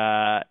encourage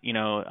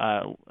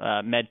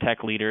med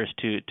tech leaders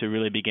to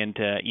really begin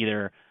to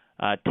either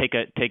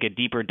take a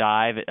deeper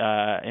dive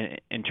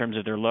in terms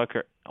of their look,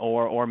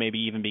 or maybe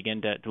even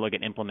begin to look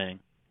at implementing?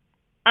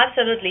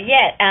 Absolutely,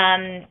 yeah.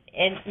 And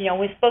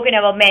we've spoken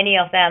about many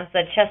of them,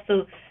 so just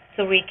to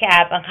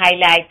recap and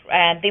highlight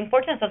the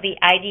importance of the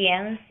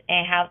IDNs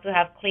and how to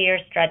have clear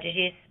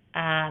strategies,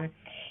 as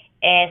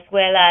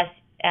well as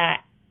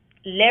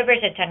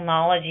leverage the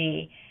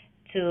technology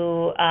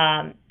to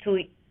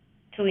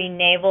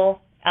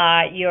enable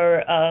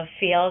your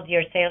field,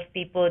 your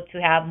salespeople,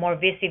 to have more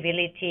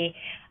visibility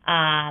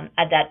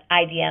at that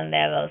IDN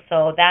level.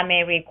 So that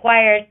may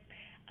require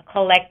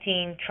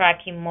collecting,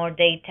 tracking more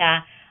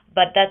data,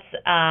 but that's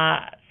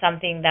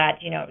something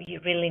that you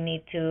really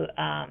need to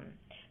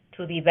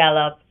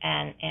develop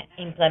and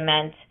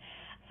implement.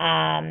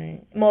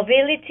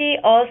 Mobility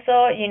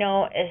also,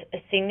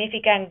 a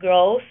significant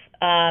growth.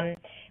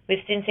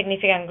 We've seen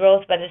significant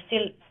growth, but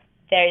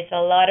there is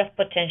a lot of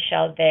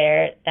potential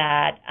there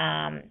that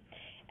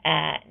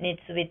needs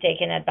to be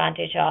taken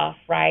advantage of,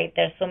 right?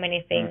 There's so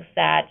many things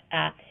that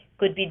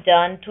could be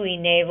done to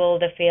enable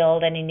the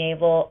field and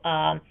enable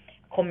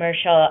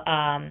commercial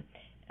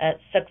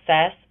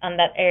success on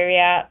that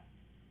area.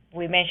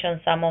 We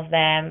mentioned some of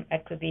them.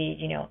 It could be,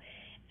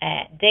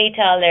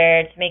 data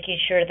alerts, making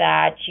sure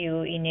that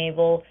you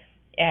enable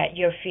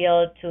your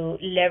field to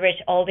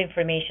leverage all the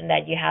information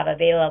that you have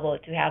available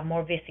to have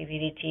more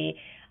visibility,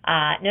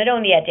 not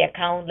only at the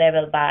account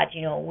level, but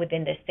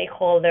within the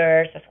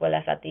stakeholders as well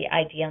as at the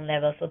IDN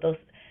level. So those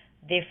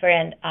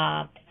different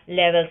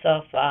levels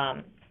of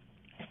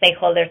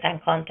stakeholders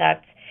and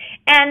contacts.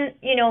 And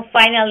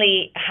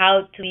finally,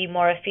 how to be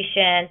more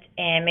efficient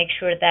and make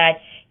sure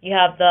that you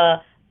have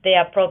the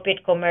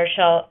appropriate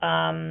commercial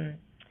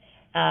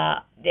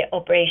the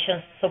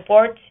operations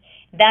support.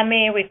 That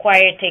may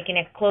require taking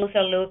a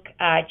closer look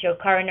at your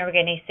current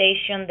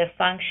organization, the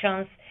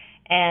functions,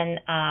 and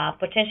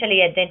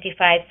potentially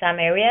identify some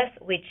areas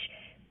which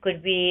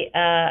could be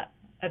a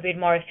bit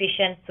more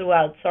efficient through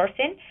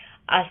outsourcing,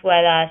 as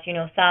well as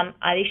some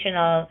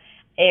additional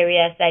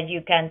areas that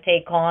you can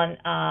take on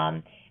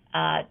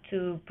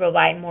to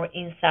provide more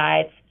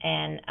insights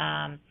and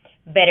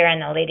better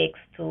analytics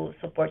to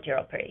support your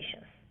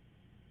operations.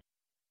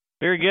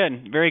 Very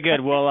good, very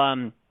good.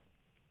 Well,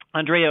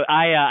 Andrea,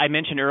 I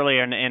mentioned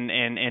earlier,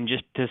 and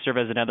just to serve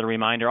as another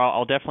reminder,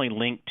 I'll definitely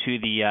link to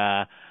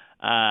the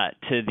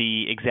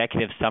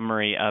executive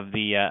summary of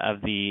the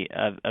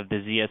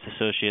ZS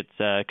Associates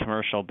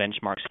commercial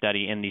benchmark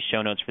study in the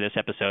show notes for this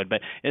episode.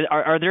 But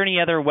are there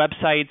any other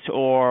websites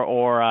or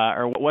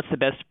what's the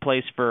best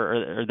place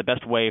or the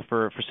best way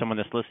for someone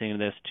that's listening to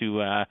this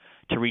to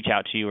reach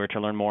out to you or to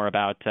learn more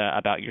about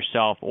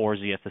yourself or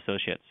ZS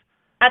Associates?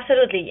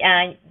 Absolutely.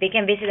 They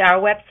can visit our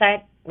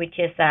website, which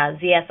is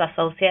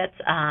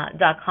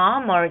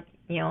zsassociates.com, or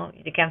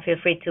you can feel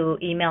free to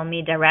email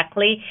me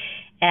directly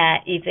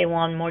if they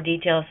want more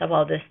details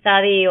about the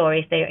study, or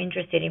if they're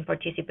interested in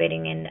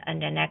participating in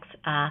the next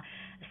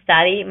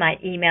study. My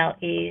email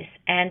is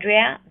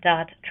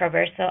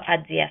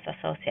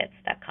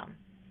andrea.traverso@zsassociates.com.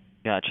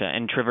 Gotcha.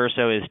 And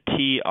Traverso is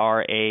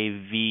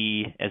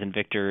TRAV as in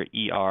Victor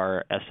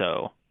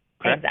ERSO,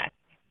 correct?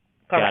 Exactly.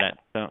 Correct. Got it.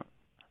 So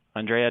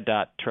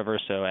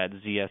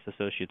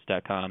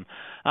Andrea.traverso@zsassociates.com.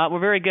 Well,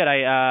 very good.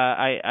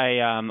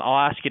 I'll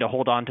ask you to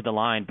hold on to the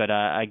line, but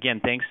again,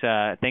 thanks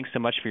so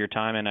much for your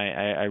time, and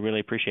I really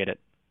appreciate it.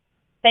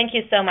 Thank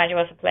you so much. It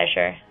was a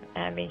pleasure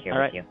being here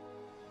with you.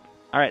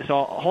 All right, so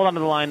I'll hold on to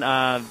the line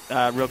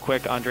real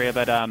quick, Andrea.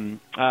 But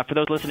for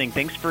those listening,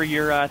 thanks for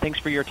your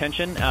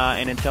attention,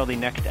 and until the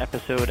next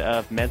episode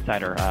of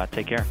MedSider,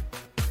 take care.